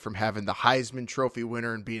away from having the Heisman Trophy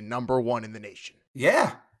winner and being number 1 in the nation.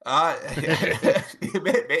 Yeah.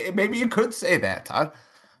 Maybe you could say that, Todd.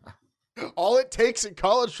 All it takes in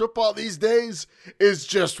college football these days is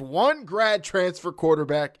just one grad transfer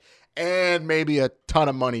quarterback and maybe a ton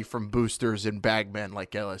of money from boosters and bagmen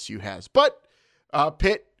like LSU has. But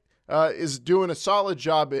Pitt is doing a solid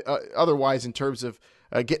job otherwise in terms of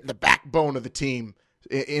getting the backbone of the team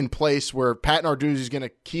in place, where Pat Narduzzi is going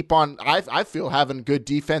to keep on, I feel, having good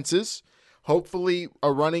defenses. Hopefully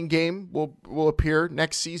a running game will appear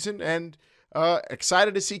next season, and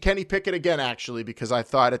excited to see Kenny Pickett again, actually, because I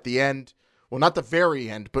thought at the end, well, not the very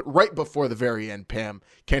end, but right before the very end, Pam,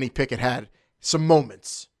 Kenny Pickett had some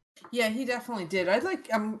moments. Yeah, he definitely did.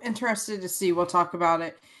 I'm interested to see, we'll talk about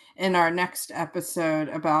it in our next episode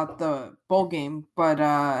about the bowl game, but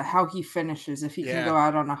how he finishes, if he can go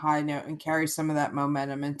out on a high note and carry some of that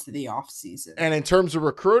momentum into the offseason. And in terms of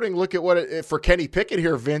recruiting, look at for Kenny Pickett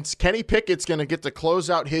here, Vince. Kenny Pickett's going to get to close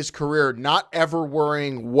out his career not ever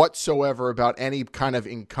worrying whatsoever about any kind of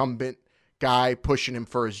incumbent guy pushing him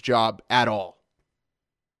for his job at all.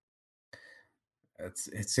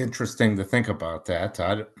 It's interesting to think about that.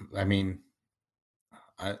 I mean,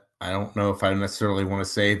 I don't know if I necessarily want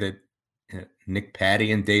to say that Nick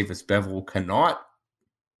Patty and Davis Beville cannot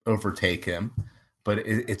overtake him, but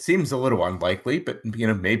it seems a little unlikely, but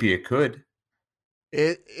maybe it could.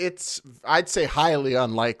 It's I'd say highly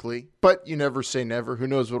unlikely, but you never say never. Who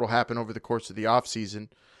knows what will happen over the course of the offseason.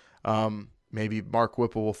 Maybe Mark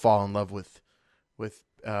Whipple will fall in love with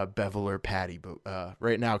Beville or Patty, but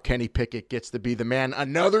right now Kenny Pickett gets to be the man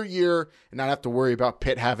another year and not have to worry about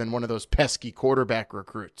Pitt having one of those pesky quarterback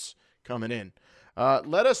recruits coming in.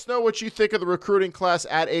 Let us know what you think of the recruiting class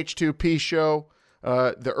at H2P Show.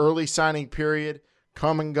 The early signing period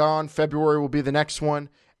come and gone. February will be the next one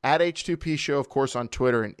at H2P Show, of course, on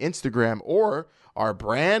Twitter and Instagram, or our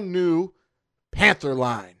brand new Panther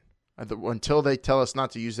line until they tell us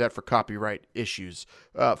not to use that for copyright issues.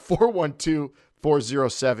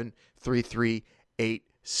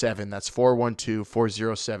 412-407-3387. That's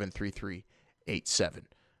 412-407-3387.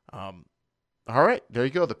 All right, there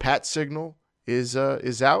you go. The Pat signal is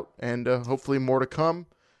out, and hopefully more to come.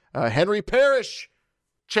 Henry Parrish,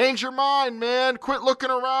 change your mind, man. Quit looking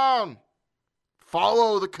around.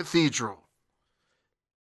 Follow the cathedral.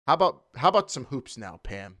 How about some hoops now,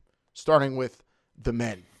 Pam? Starting with the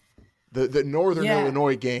men, the Northern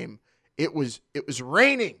Illinois game. It was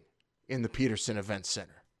raining in the Peterson Event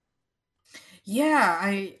Center. Yeah,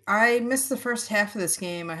 I missed the first half of this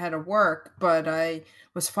game. I had to work, but I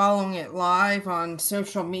was following it live on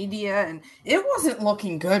social media, and it wasn't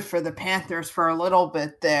looking good for the Panthers for a little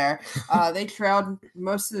bit there. They trailed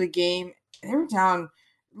most of the game. They were down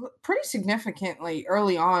pretty significantly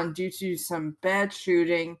early on due to some bad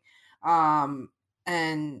shooting,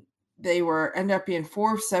 and they were end up being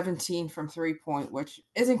 4 of 17 from 3 point, which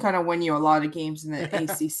isn't going to win you a lot of games in the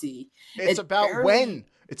ACC. It's It about barely when.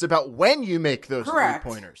 It's about when you make those correct.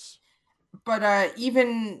 3-pointers. But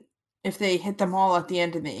even if they hit them all at the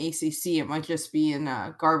end of the ACC, it might just be in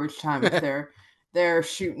garbage time if they're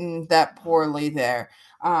shooting that poorly there.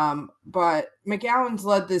 But McGowan's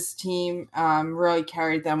led this team, really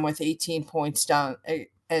carried them with 18 points down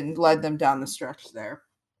and led them down the stretch there.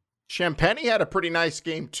 Champagny had a pretty nice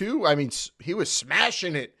game too. I mean, he was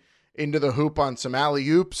smashing it into the hoop on some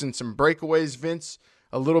alley-oops and some breakaways, Vince.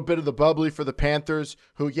 A little bit of the bubbly for the Panthers,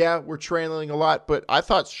 who, were trailing a lot, but I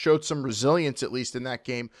thought showed some resilience, at least in that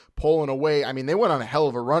game, pulling away. I mean, they went on a hell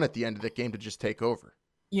of a run at the end of that game to just take over.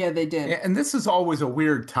 Yeah, they did. And this is always a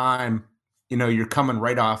weird time. You know, you're coming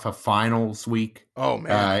right off of finals week. Oh,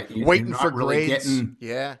 man. Waiting for really grades.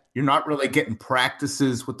 You're not really getting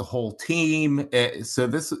practices with the whole team.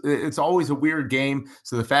 So it's always a weird game.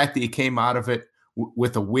 So the fact that you came out of it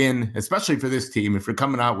with a win, especially for this team, if you're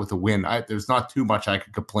coming out with a win, there's not too much I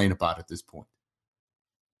could complain about at this point.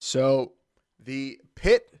 So the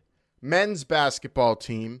Pitt men's basketball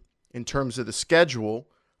team, in terms of the schedule,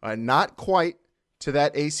 not quite to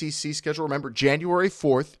that ACC schedule. Remember, January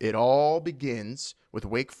 4th, it all begins with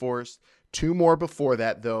Wake Forest. 2 more before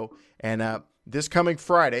that, though. And this coming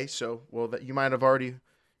Friday, it might have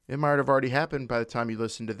already happened by the time you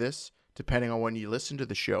listen to this, depending on when you listen to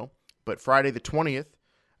the show. But Friday the 20th,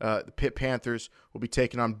 the Pitt Panthers will be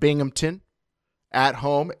taking on Binghamton at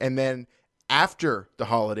home. And then after the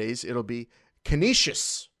holidays, it'll be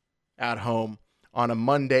Canisius at home on a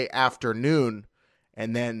Monday afternoon.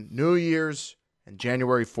 And then New Year's and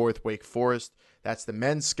January 4th, Wake Forest. That's the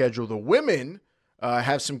men's schedule. The women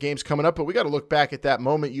have some games coming up, but we got to look back at that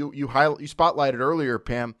moment. You spotlighted earlier,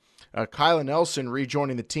 Pam. Kyla Nelson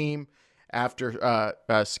rejoining the team after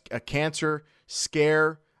a cancer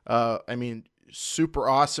scare. Super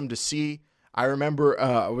awesome to see. I remember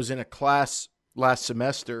I was in a class last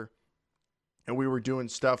semester, and we were doing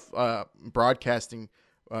stuff, broadcasting,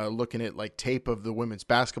 looking at like tape of the women's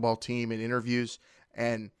basketball team and interviews,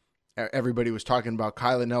 and everybody was talking about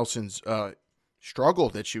Kyla Nelson's struggle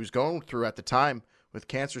that she was going through at the time with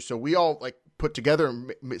cancer. So we all put together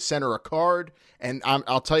and sent her a card, and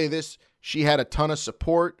I'll tell you this, she had a ton of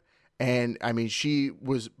support, and I mean, she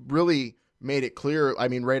was really made it clear,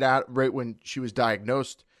 right when she was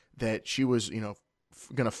diagnosed, that she was,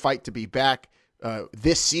 going to fight to be back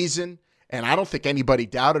this season. And I don't think anybody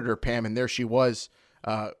doubted her, Pam, and there she was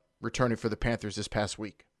returning for the Panthers this past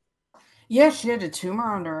week. Yeah, she had a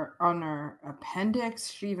tumor on her appendix.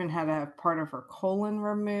 She even had to have part of her colon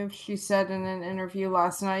removed, she said in an interview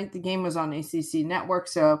last night. The game was on ACC Network,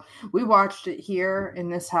 so we watched it here in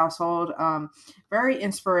this household. Very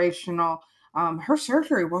inspirational. Her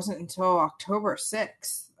surgery wasn't until October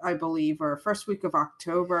 6th, I believe, or first week of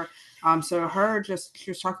October. So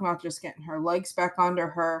she was talking about just getting her legs back under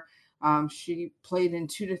her. She played in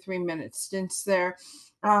 2 to 3 minute stints there.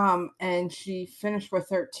 And she finished with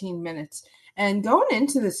 13 minutes. And going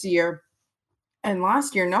into this year and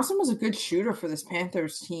last year, Nelson was a good shooter for this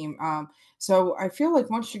Panthers team. So I feel like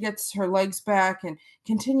once she gets her legs back and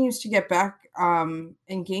continues to get back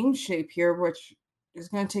in game shape here, which is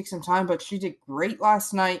going to take some time, but she did great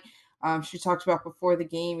last night. She talked about before the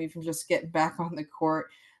game, even just getting back on the court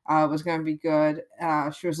was going to be good.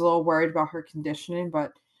 She was a little worried about her conditioning,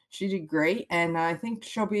 but she did great, and I think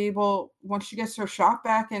she'll be able, once she gets her shot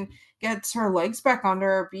back and gets her legs back under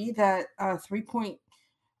her, be that 3-point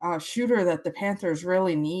shooter that the Panthers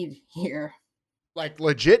really need here. Like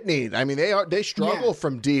legit need. I mean, they struggle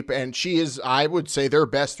from deep, and she is, I would say, their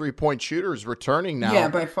best 3-point shooter is returning now. Yeah,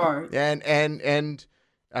 by far. And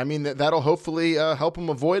I mean, that'll hopefully help them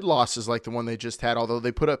avoid losses like the one they just had. Although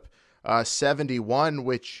they put up 71,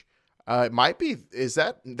 which might be,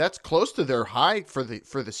 that's close to their high for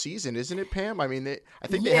the season, isn't it, Pam? I mean, I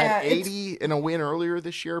think they had 80 in a win earlier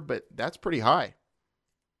this year, but that's pretty high.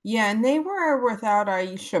 Yeah, and they were without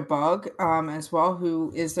Aisha Bug as well,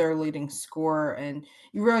 who is their leading scorer, and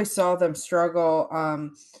you really saw them struggle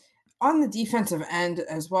on the defensive end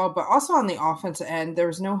as well, but also on the offensive end. There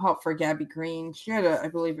was no help for Gabby Green. She had, I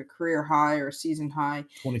believe, a career high or a season high.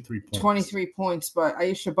 23 points, but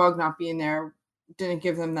Aisha Bug not being there didn't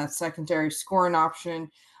give them that secondary scoring option.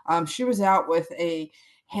 She was out with a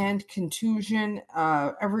hand contusion.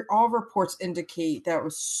 All reports indicate that it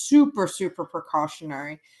was super, super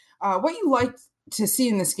precautionary. What you like to see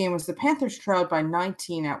in this game was the Panthers trailed by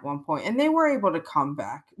 19 at one point, and they were able to come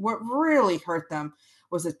back. What really hurt them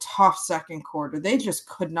was a tough second quarter. They just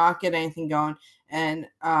could not get anything going, and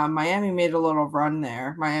Miami made a little run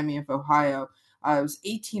there, Miami of Ohio. It was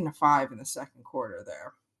 18-5 in the second quarter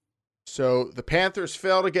there. So the Panthers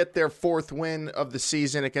fail to get their fourth win of the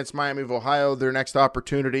season against Miami of Ohio. Their next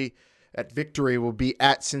opportunity at victory will be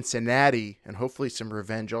at Cincinnati, and hopefully some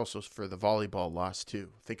revenge also for the volleyball loss too.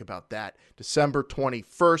 Think about that. December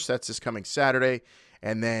 21st, that's this coming Saturday,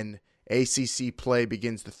 and then ACC play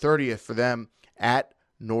begins the 30th for them at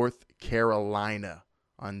North Carolina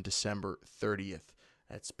on December 30th.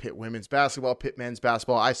 That's Pitt women's basketball, Pitt men's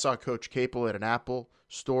basketball. I saw Coach Capel at an Apple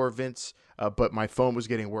store, Vince, but my phone was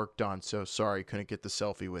getting worked on, so sorry, couldn't get the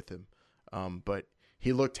selfie with him. But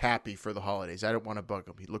he looked happy for the holidays. I didn't want to bug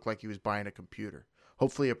him. He looked like he was buying a computer.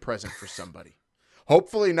 Hopefully a present for somebody.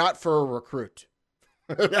 Hopefully not for a recruit.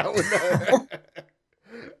 It's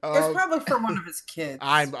probably for one of his kids.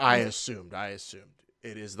 I assumed.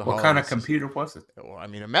 It is the What holidays. kind of computer was it? Well, I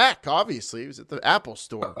mean, a Mac, obviously. It was at the Apple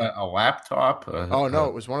store. A laptop? Oh, no,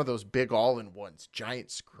 it was one of those big all-in-ones, giant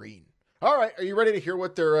screen. All right, are you ready to hear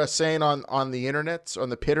what they're saying on the internet, on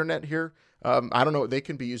the Pitternet here? I don't know. They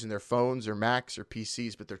can be using their phones or Macs or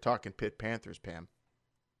PCs, but they're talking Pitt Panthers, Pam.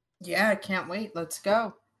 Yeah, I can't wait. Let's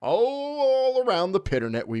go. All around the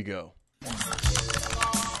Pitternet we go.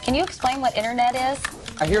 Can you explain what internet is?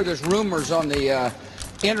 I hear there's rumors on the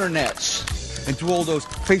internets. And to all those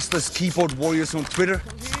faceless keyboard warriors on Twitter.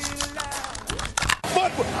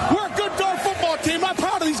 But we're a good darn football team. I'm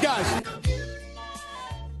proud of these guys.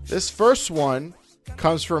 This first one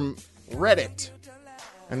comes from Reddit.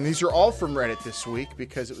 And these are all from Reddit this week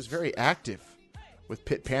because it was very active with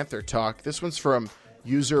Pitt Panther talk. This one's from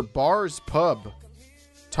user Bars Pub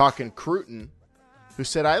talking Cruton, who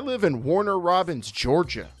said, I live in Warner Robins,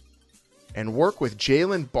 Georgia, and work with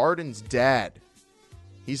Jalen Barden's dad.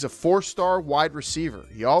 He's a 4-star wide receiver.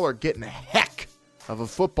 Y'all are getting a heck of a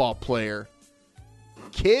football player.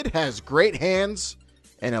 Kid has great hands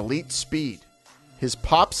and elite speed. His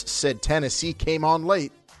pops said Tennessee came on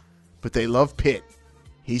late, but they love Pitt.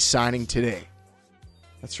 He's signing today.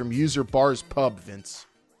 That's from user Bars Pub, Vince.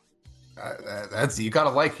 That's you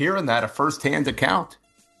gotta like hearing that, a first-hand account.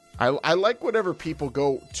 I like whenever people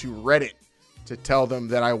go to Reddit to tell them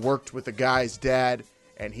that I worked with a guy's dad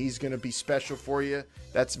and he's going to be special for you.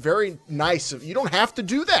 That's very nice of you. Don't have to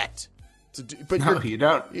do that. But no, you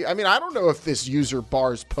don't. I mean, I don't know if this user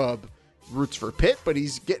Bars Pub roots for Pitt, but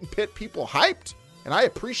he's getting Pitt people hyped, and I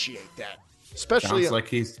appreciate that. Especially Sounds like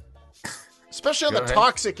he's on the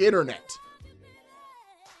toxic internet.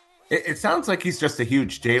 It sounds like he's just a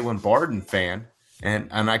huge Jalen Barden fan,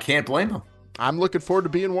 and I can't blame him. I'm looking forward to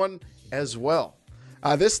being one as well.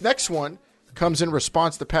 This next one comes in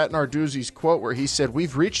response to Pat Narduzzi's quote where he said,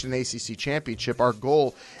 we've reached an ACC championship. Our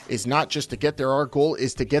goal is not just to get there. Our goal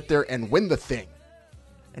is to get there and win the thing.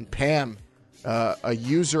 And Pam, a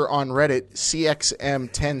user on Reddit,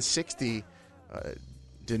 CXM1060,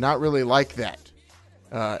 did not really like that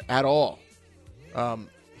at all.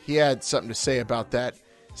 He had something to say about that,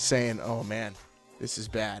 saying, oh, man, this is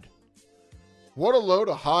bad. What a load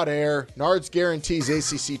of hot air. Nards guarantees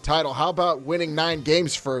ACC title. How about winning 9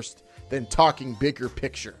 games first, then talking bigger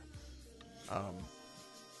picture?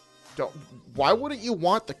 Why wouldn't you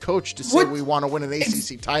want the coach to say we want to win an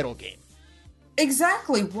ACC title game?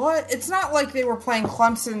 Exactly. What? It's not like they were playing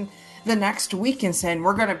Clemson the next week and saying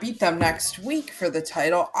we're going to beat them next week for the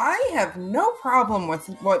title. I have no problem with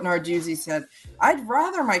what Narduzzi said. I'd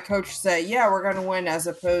rather my coach say, yeah, we're going to win, as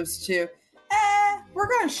opposed to, we're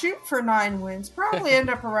going to shoot for 9 wins. Probably end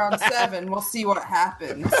up around 7. We'll see what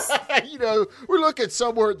happens. We're looking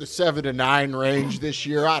somewhere in the 7 to 9 range this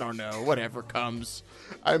year. I don't know. Whatever comes.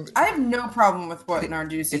 I have no problem with what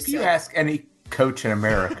Narduzzi said. If you ask any coach in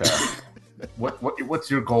America, what's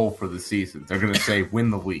your goal for the season? They're going to say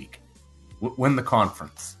win the league, win the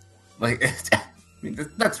conference. Like, I mean,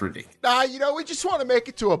 that's ridiculous. We just want to make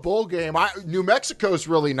it to a bowl game. New Mexico's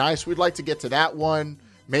really nice. We'd like to get to that one.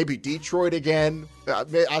 Maybe Detroit again. I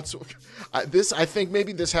think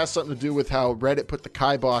maybe this has something to do with how Reddit put the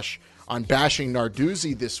kibosh on bashing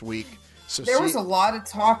Narduzzi this week. So there was a lot of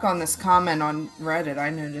talk on this comment on Reddit.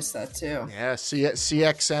 I noticed that too. Yeah,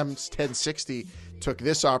 CXM's 1060 took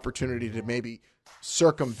this opportunity to maybe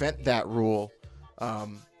circumvent that rule,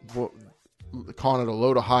 calling it a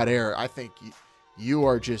load of hot air. I think you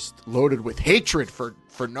are just loaded with hatred for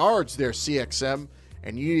Nards there, CXM,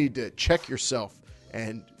 and you need to check yourself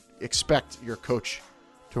and expect your coach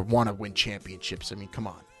to want to win championships. I mean, come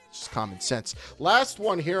on. It's just common sense. Last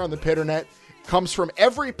one here on the Pitternet comes from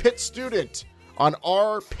every Pitt student on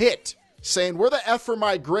our Pitt saying, where the F are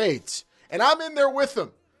my grades? And I'm in there with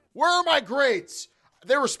them. Where are my grades?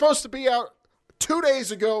 They were supposed to be out 2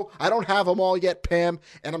 days ago. I don't have them all yet, Pam,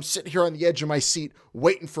 and I'm sitting here on the edge of my seat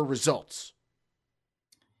waiting for results.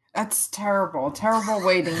 That's terrible. Terrible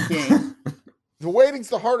waiting game. The waiting's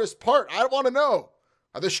the hardest part. I want to know,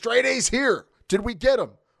 are the straight A's here? Did we get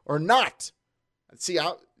them or not? See,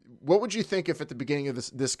 what would you think if at the beginning of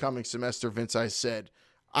this coming semester, Vince, I said,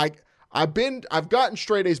 I've gotten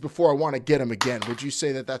straight A's before, I want to get them again. Would you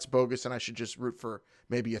say that that's bogus and I should just root for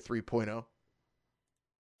maybe a 3.0?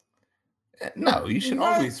 No, you should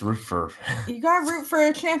always root for. You got to root for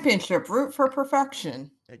a championship. Root for perfection.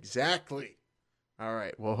 Exactly. All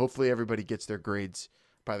right. Well, hopefully everybody gets their grades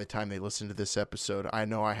by the time they listen to this episode. I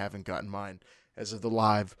know I haven't gotten mine as of the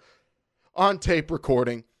live on tape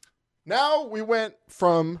recording. Now we went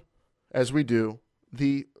from, as we do,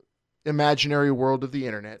 the imaginary world of the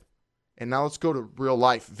internet, and now let's go to real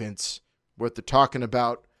life, Vince, what they're talking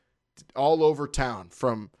about all over town,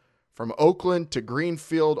 from Oakland to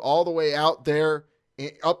Greenfield, all the way out there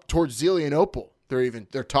up towards Zelienople.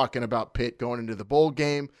 They're talking about Pitt going into the bowl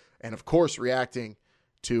game, and of course reacting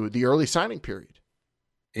to the early signing period.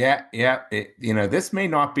 Yeah. This may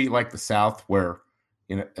not be like the South where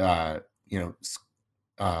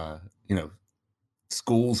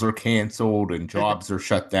schools are canceled and jobs are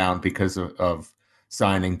shut down because of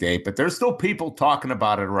signing day, but there's still people talking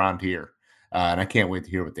about it around here, and I can't wait to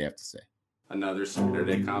hear what they have to say. Another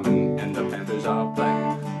Saturday coming, and the Panthers are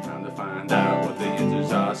playing. Trying to find out what the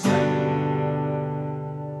answers are saying.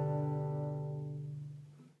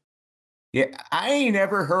 Yeah, I ain't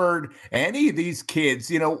ever heard any of these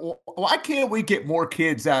kids. Why can't we get more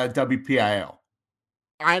kids out of WPIL?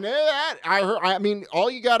 I know that. I mean,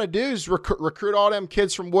 all you got to do is recruit all them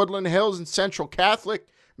kids from Woodland Hills and Central Catholic,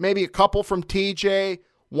 maybe a couple from TJ,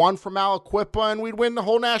 one from Aliquippa, and we'd win the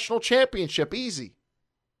whole national championship easy.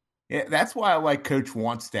 Yeah, that's why I like Coach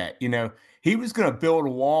Wannstedt. He was going to build a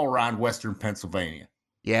wall around Western Pennsylvania.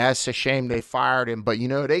 Yeah, it's a shame they fired him, but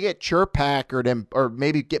they get Chirpack or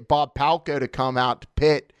maybe get Bob Palco to come out to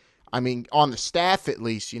Pitt. I mean, on the staff at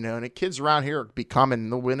least, and the kids around here be coming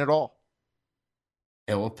and they'll win it all.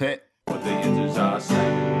 It will Pitt. What the answers are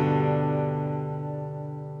saying.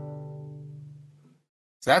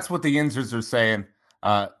 So that's what the Yinzers are saying.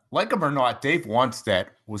 Like him or not, Dave Wannstedt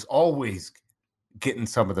was always getting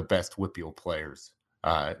some of the best WPIAL players.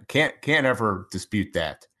 Can't ever dispute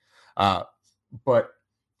that. But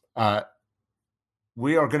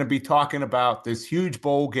we are going to be talking about this huge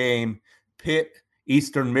bowl game, Pitt,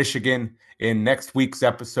 Eastern Michigan, in next week's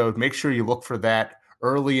episode. Make sure you look for that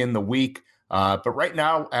early in the week. But right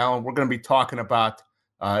now, Alan, we're going to be talking about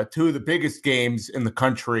two of the biggest games in the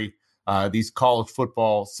country, these college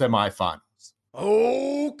football semifinals.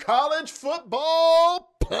 Oh, college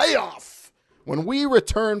football playoff. When we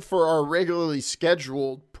return for our regularly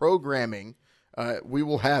scheduled programming, we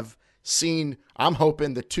will have seen, I'm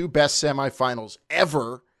hoping, the two best semifinals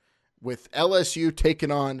ever, with LSU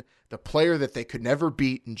taking on the player that they could never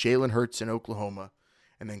beat in Jalen Hurts in Oklahoma,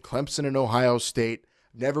 and then Clemson and Ohio State.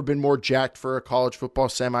 Never been more jacked for a college football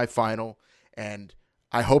semifinal, and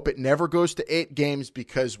I hope it never goes to 8 games,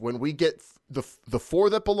 because when we get the 4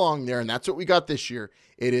 that belong there, and that's what we got this year,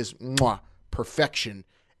 it is perfection.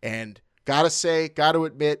 And gotta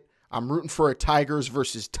admit, I'm rooting for a Tigers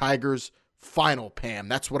versus Tigers final, Pam.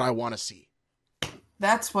 That's what I want to see.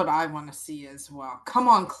 That's what I want to see as well. Come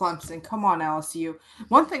on, Clemson. Come on, LSU.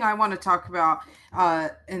 One thing I want to talk about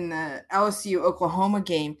in the LSU-Oklahoma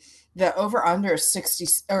game, the over-under is 60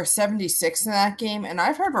 or 76 in that game, and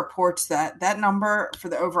I've heard reports that that number for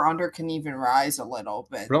the over-under can even rise a little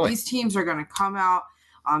bit. Really? These teams are going to come out.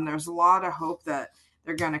 There's a lot of hope that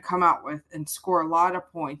they're going to come out with and score a lot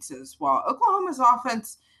of points as well. Oklahoma's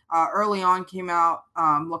offense early on came out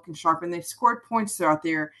looking sharp, and they've scored points throughout the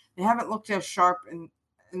year. They haven't looked as sharp in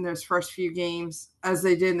those first few games as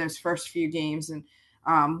they did in those first few games. And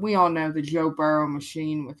we all know the Joe Burrow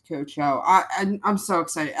machine with Coach O. I'm so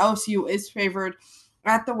excited. LSU is favored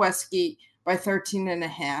at the Westgate by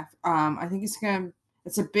 13.5. I think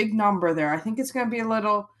it's a big number there. I think it's going to be a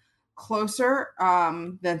little closer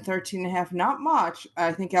than 13.5. Not much.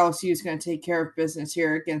 I think LSU is going to take care of business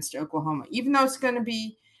here against Oklahoma, even though it's going to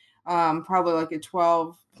be probably like a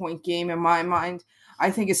 12-point game in my mind. I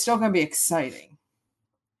think it's still going to be exciting.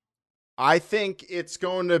 I think it's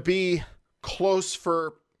going to be close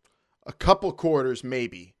for a couple quarters,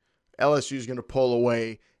 maybe. LSU is going to pull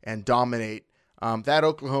away and dominate. That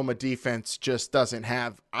Oklahoma defense just doesn't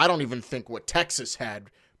have, I don't even think what Texas had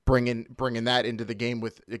bringing that into the game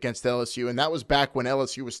against LSU. And that was back when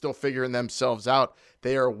LSU was still figuring themselves out.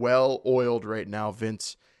 They are well oiled right now,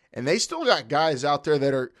 Vince. And they still got guys out there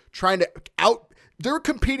that are trying to they're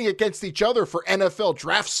competing against each other for NFL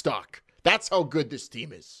draft stock. That's how good this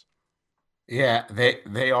team is. Yeah,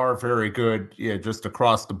 they are very good, just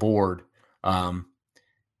across the board.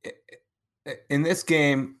 In this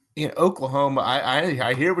game, Oklahoma,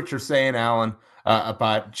 I hear what you're saying, Alan,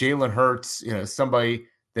 about Jalen Hurts, somebody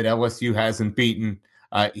that LSU hasn't beaten.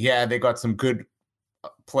 Yeah, they got some good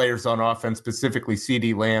players on offense, specifically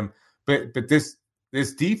CeeDee Lamb, but this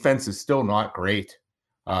defense is still not great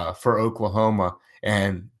for Oklahoma.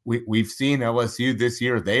 And we've seen LSU this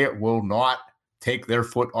year; they will not take their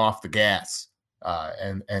foot off the gas,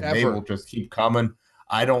 and they will just keep coming.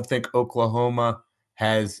 I don't think Oklahoma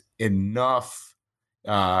has enough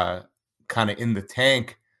kind of in the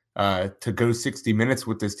tank to go 60 minutes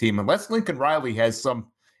with this team, unless Lincoln Riley has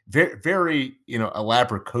some very, very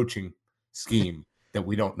elaborate coaching scheme that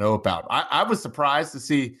we don't know about. I was surprised to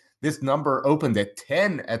see this number opened at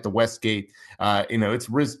 10 at the Westgate.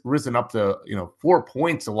 It's risen up to 4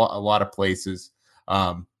 points a lot of places.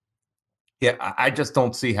 I just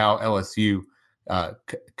don't see how LSU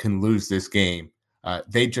can lose this game.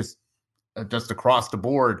 They just across the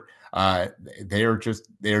board, they're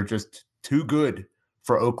just too good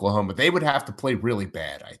for Oklahoma. They would have to play really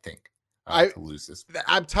bad, I think, to lose this.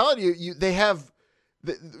 I'm telling you, they have.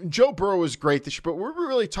 Joe Burrow is great this year, but we're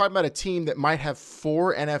really talking about a team that might have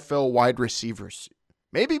 4 NFL wide receivers,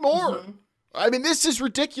 maybe more. Mm-hmm. I mean, this is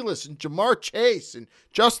ridiculous. And Jamar Chase and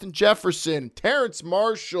Justin Jefferson, Terrence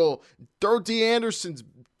Marshall, D. Anderson's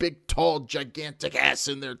big, tall, gigantic ass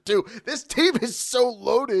in there too. This team is so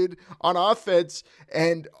loaded on offense,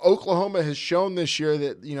 and Oklahoma has shown this year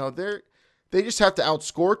that they just have to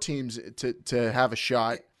outscore teams to have a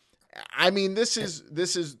shot. I mean, this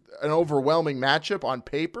is an overwhelming matchup on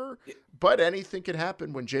paper, but anything can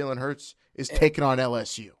happen when Jalen Hurts is taking on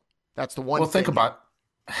LSU. That's the one. Well, think about.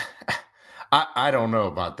 I don't know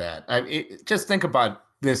about that. Just think about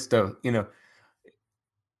this, though.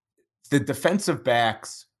 The defensive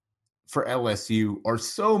backs for LSU are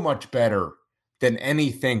so much better than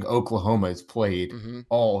anything Oklahoma has played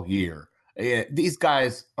all year. These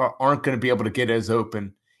guys aren't going to be able to get as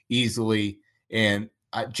open easily, and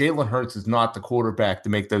Jalen Hurts is not the quarterback to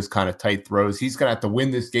make those kind of tight throws. He's going to have to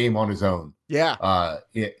win this game on his own. Yeah.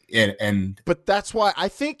 But that's why I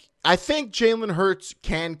think Jalen Hurts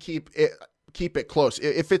can keep it close.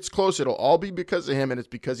 If it's close, it'll all be because of him, and it's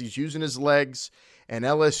because he's using his legs, and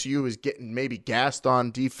LSU is getting maybe gassed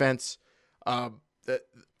on defense. I'm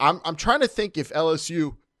trying to think if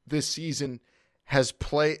LSU this season has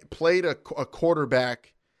played a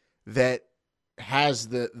quarterback that has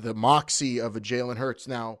the moxie of a Jalen Hurts.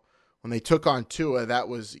 Now, when they took on Tua, that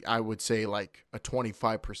was, I would say, like a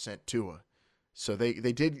 25% Tua. So they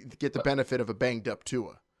did get the benefit of a banged up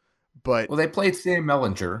Tua. But they played Sam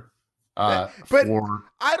Ehlinger. But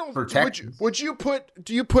I don't.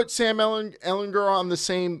 Do you put Sam Ehlinger on the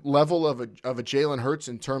same level of a Jalen Hurts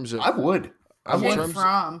in terms of? I would. I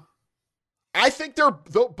think they're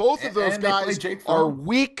both of those guys are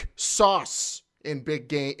weak sauce in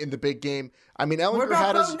the big game. I mean, Ehlinger what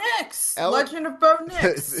about Bo Nix? Legend of Bo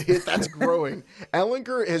Nix. That's growing.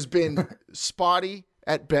 Ehlinger has been spotty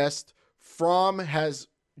at best. Fromm has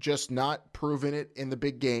just not proven it in the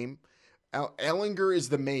big game. Ehlinger is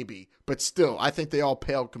the maybe, but still, I think they all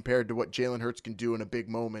pale compared to what Jalen Hurts can do in a big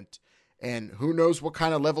moment. And who knows what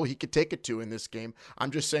kind of level he could take it to in this game.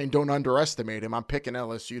 I'm just saying don't underestimate him. I'm picking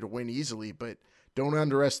LSU to win easily, but don't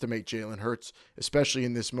underestimate Jalen Hurts, especially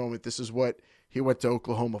in this moment. This is what he went to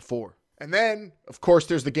Oklahoma for. And then, of course,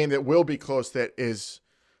 there's the game that will be close that is,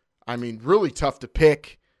 really tough to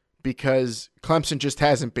pick because Clemson just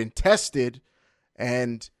hasn't been tested,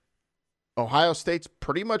 and Ohio State's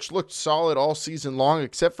pretty much looked solid all season long,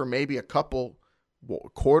 except for maybe a couple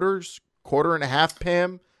quarter and a half,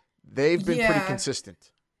 Pam. They've been pretty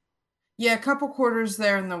consistent. Yeah, a couple quarters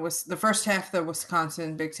there in the first half of the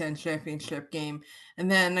Wisconsin Big Ten championship game,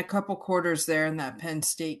 and then a couple quarters there in that Penn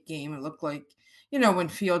State game. It looked like, when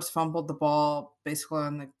Fields fumbled the ball basically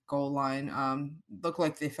on the goal line, looked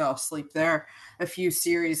like they fell asleep there a few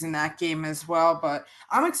series in that game as well. But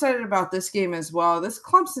I'm excited about this game as well. This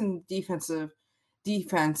Clemson defense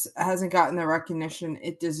hasn't gotten the recognition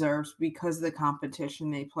it deserves because of the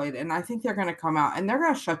competition they played. And I think they're going to come out and they're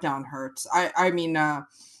going to shut down Hurts.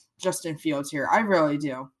 Justin Fields here. I really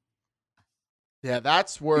do. Yeah,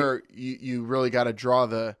 that's where you really got to draw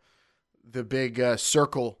the big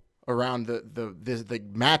circle around the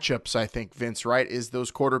matchups, I think, Vince, right, is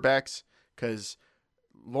those quarterbacks. Because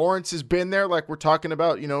Lawrence has been there, like we're talking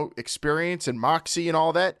about, experience and moxie and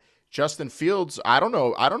all that. Justin Fields, I don't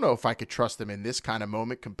know if I could trust him in this kind of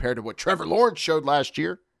moment compared to what Trevor Lawrence showed last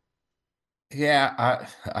year. Yeah,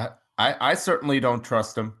 I certainly don't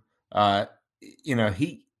trust him. I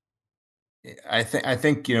think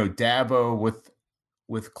Dabo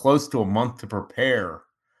with close to a month to prepare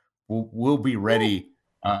will be ready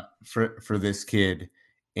for this kid.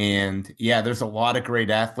 And yeah, there's a lot of great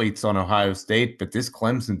athletes on Ohio State, but this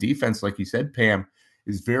Clemson defense, like you said, Pam,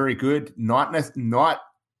 is very good.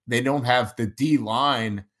 They don't have the D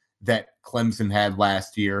line that Clemson had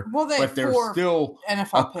last year, but they're still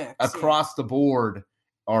NFL picks across the board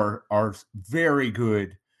are very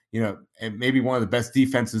good. And maybe one of the best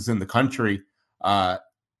defenses in the country. And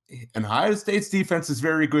Ohio State's defense is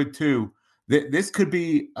very good too. This could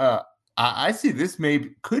be. I see this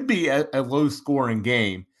could be a low scoring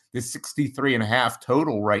game. This 63.5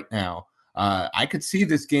 total right now. I could see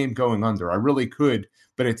this game going under. I really could.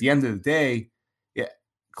 But at the end of the day,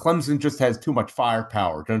 Clemson just has too much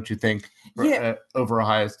firepower, don't you think? Over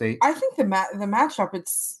Ohio State. I think the matchup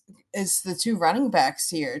is the two running backs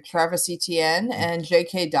here, Travis Etienne and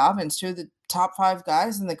J.K. Dobbins, two of the top 5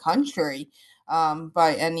 guys in the country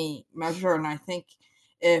by any measure. And I think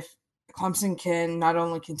if Clemson can not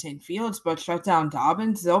only contain Fields but shut down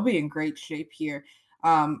Dobbins, they'll be in great shape here.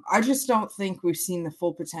 I just don't think we've seen the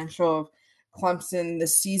full potential of Clemson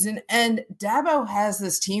this season, and Dabo has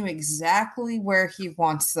this team exactly where he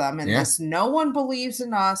wants them. And this, no one believes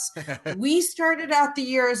in us. We started out the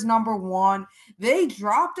year as number 1. They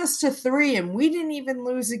dropped us to 3, and we didn't even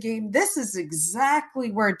lose a game. This is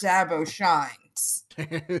exactly where Dabo shines.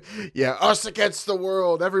 Yeah, us against the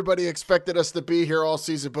world. Everybody expected us to be here all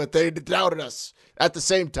season, but they doubted us at the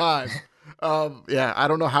same time. I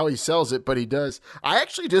don't know how he sells it, but he does. I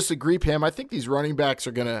actually disagree, Pam. I think these running backs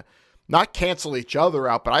are going to not cancel each other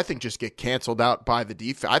out, but I think just get canceled out by the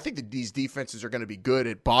defense. I think that these defenses are going to be good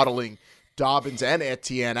at bottling Dobbins and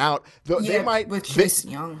Etienne out. They might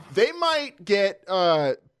get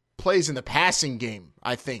plays in the passing game,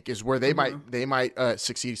 I think, is where they might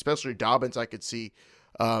succeed, especially Dobbins. I could see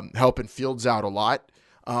helping Fields out a lot.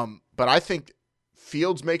 But I think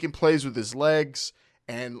Fields making plays with his legs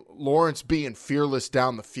and Lawrence being fearless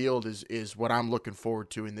down the field is what I'm looking forward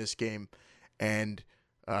to in this game. And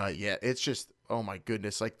it's just, oh my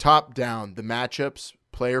goodness, like top down, the matchups,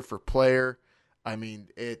 player for player. I mean,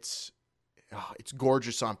 it's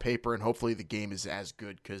gorgeous on paper, and hopefully the game is as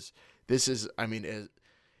good, because this is,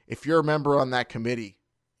 if you're a member on that committee,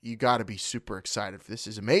 you got to be super excited. This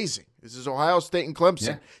is amazing. This is Ohio State and Clemson.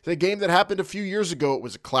 Yeah. It's a game that happened a few years ago. It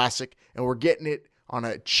was a classic, and we're getting it on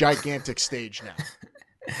a gigantic stage now.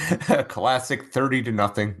 A classic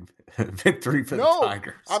 30-0 victory for the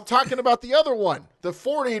Tigers. I'm talking about the other one, the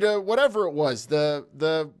 40 to whatever it was.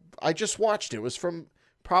 I just watched it. It was from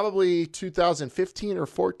probably 2015 or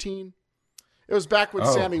 14. It was back when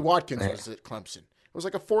Sammy Watkins was at Clemson. It was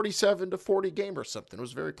like a 47-40 game or something. It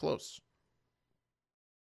was very close.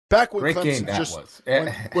 Back when when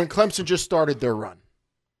Clemson just started their run.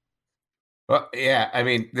 Well, yeah, I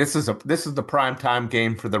mean, this is the prime time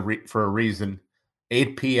game for a reason.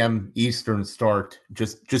 8 p.m. Eastern start,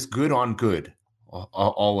 just good on good,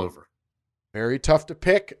 all over. Very tough to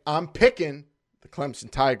pick. I'm picking the Clemson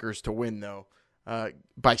Tigers to win, though,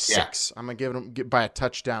 by 6. Yeah. I'm gonna give them by a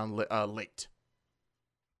touchdown late.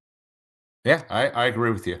 Yeah, I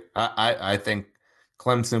agree with you. I think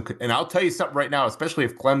Clemson could, and I'll tell you something right now, especially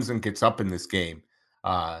if Clemson gets up in this game,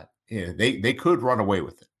 they could run away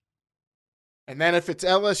with it. And then if it's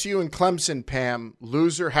LSU and Clemson, Pam,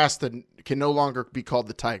 loser can no longer be called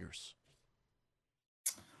the Tigers.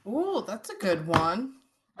 Ooh, that's a good one.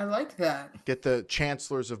 I like that. Get the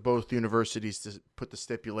chancellors of both universities to put the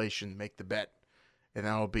stipulation, make the bet, and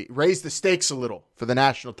that'll raise the stakes a little for the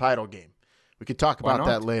national title game. We could talk about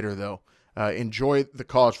that later, though. Enjoy the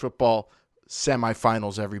college football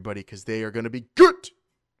semifinals, everybody, because they are going to be good,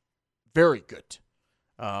 very good.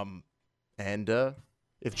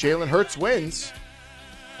 If Jalen Hurts wins,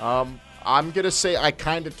 I'm going to say I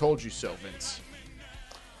kind of told you so, Vince.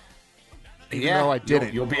 Even though I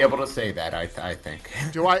didn't. You'll be able to say that, I think.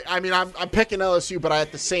 Do I? I mean, I'm picking LSU, but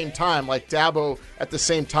at the same time, like Dabo at the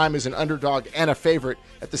same time is an underdog and a favorite.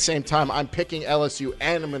 At the same time, I'm picking LSU,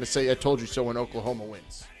 and I'm going to say I told you so when Oklahoma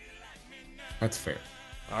wins. That's fair.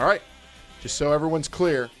 All right. Just so everyone's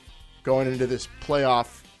clear, going into this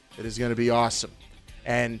playoff, it is going to be awesome.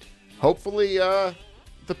 And hopefully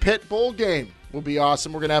the Pitt Bowl game will be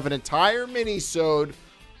awesome. We're going to have an entire mini-sode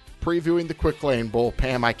previewing the Quick Lane Bowl.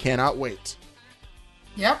 Pam, I cannot wait.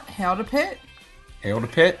 Yep. Hail to Pitt. Hail to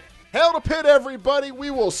Pitt. Hail to Pitt, everybody.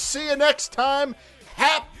 We will see you next time.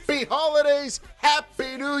 happy holidays,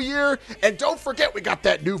 happy new year, and don't forget we got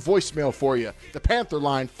that new voicemail for you. The Panther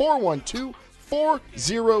line,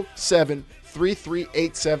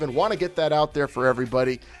 412-407-3387. Want to get that out there for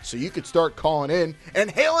everybody so you could start calling in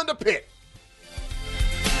and hailing the pit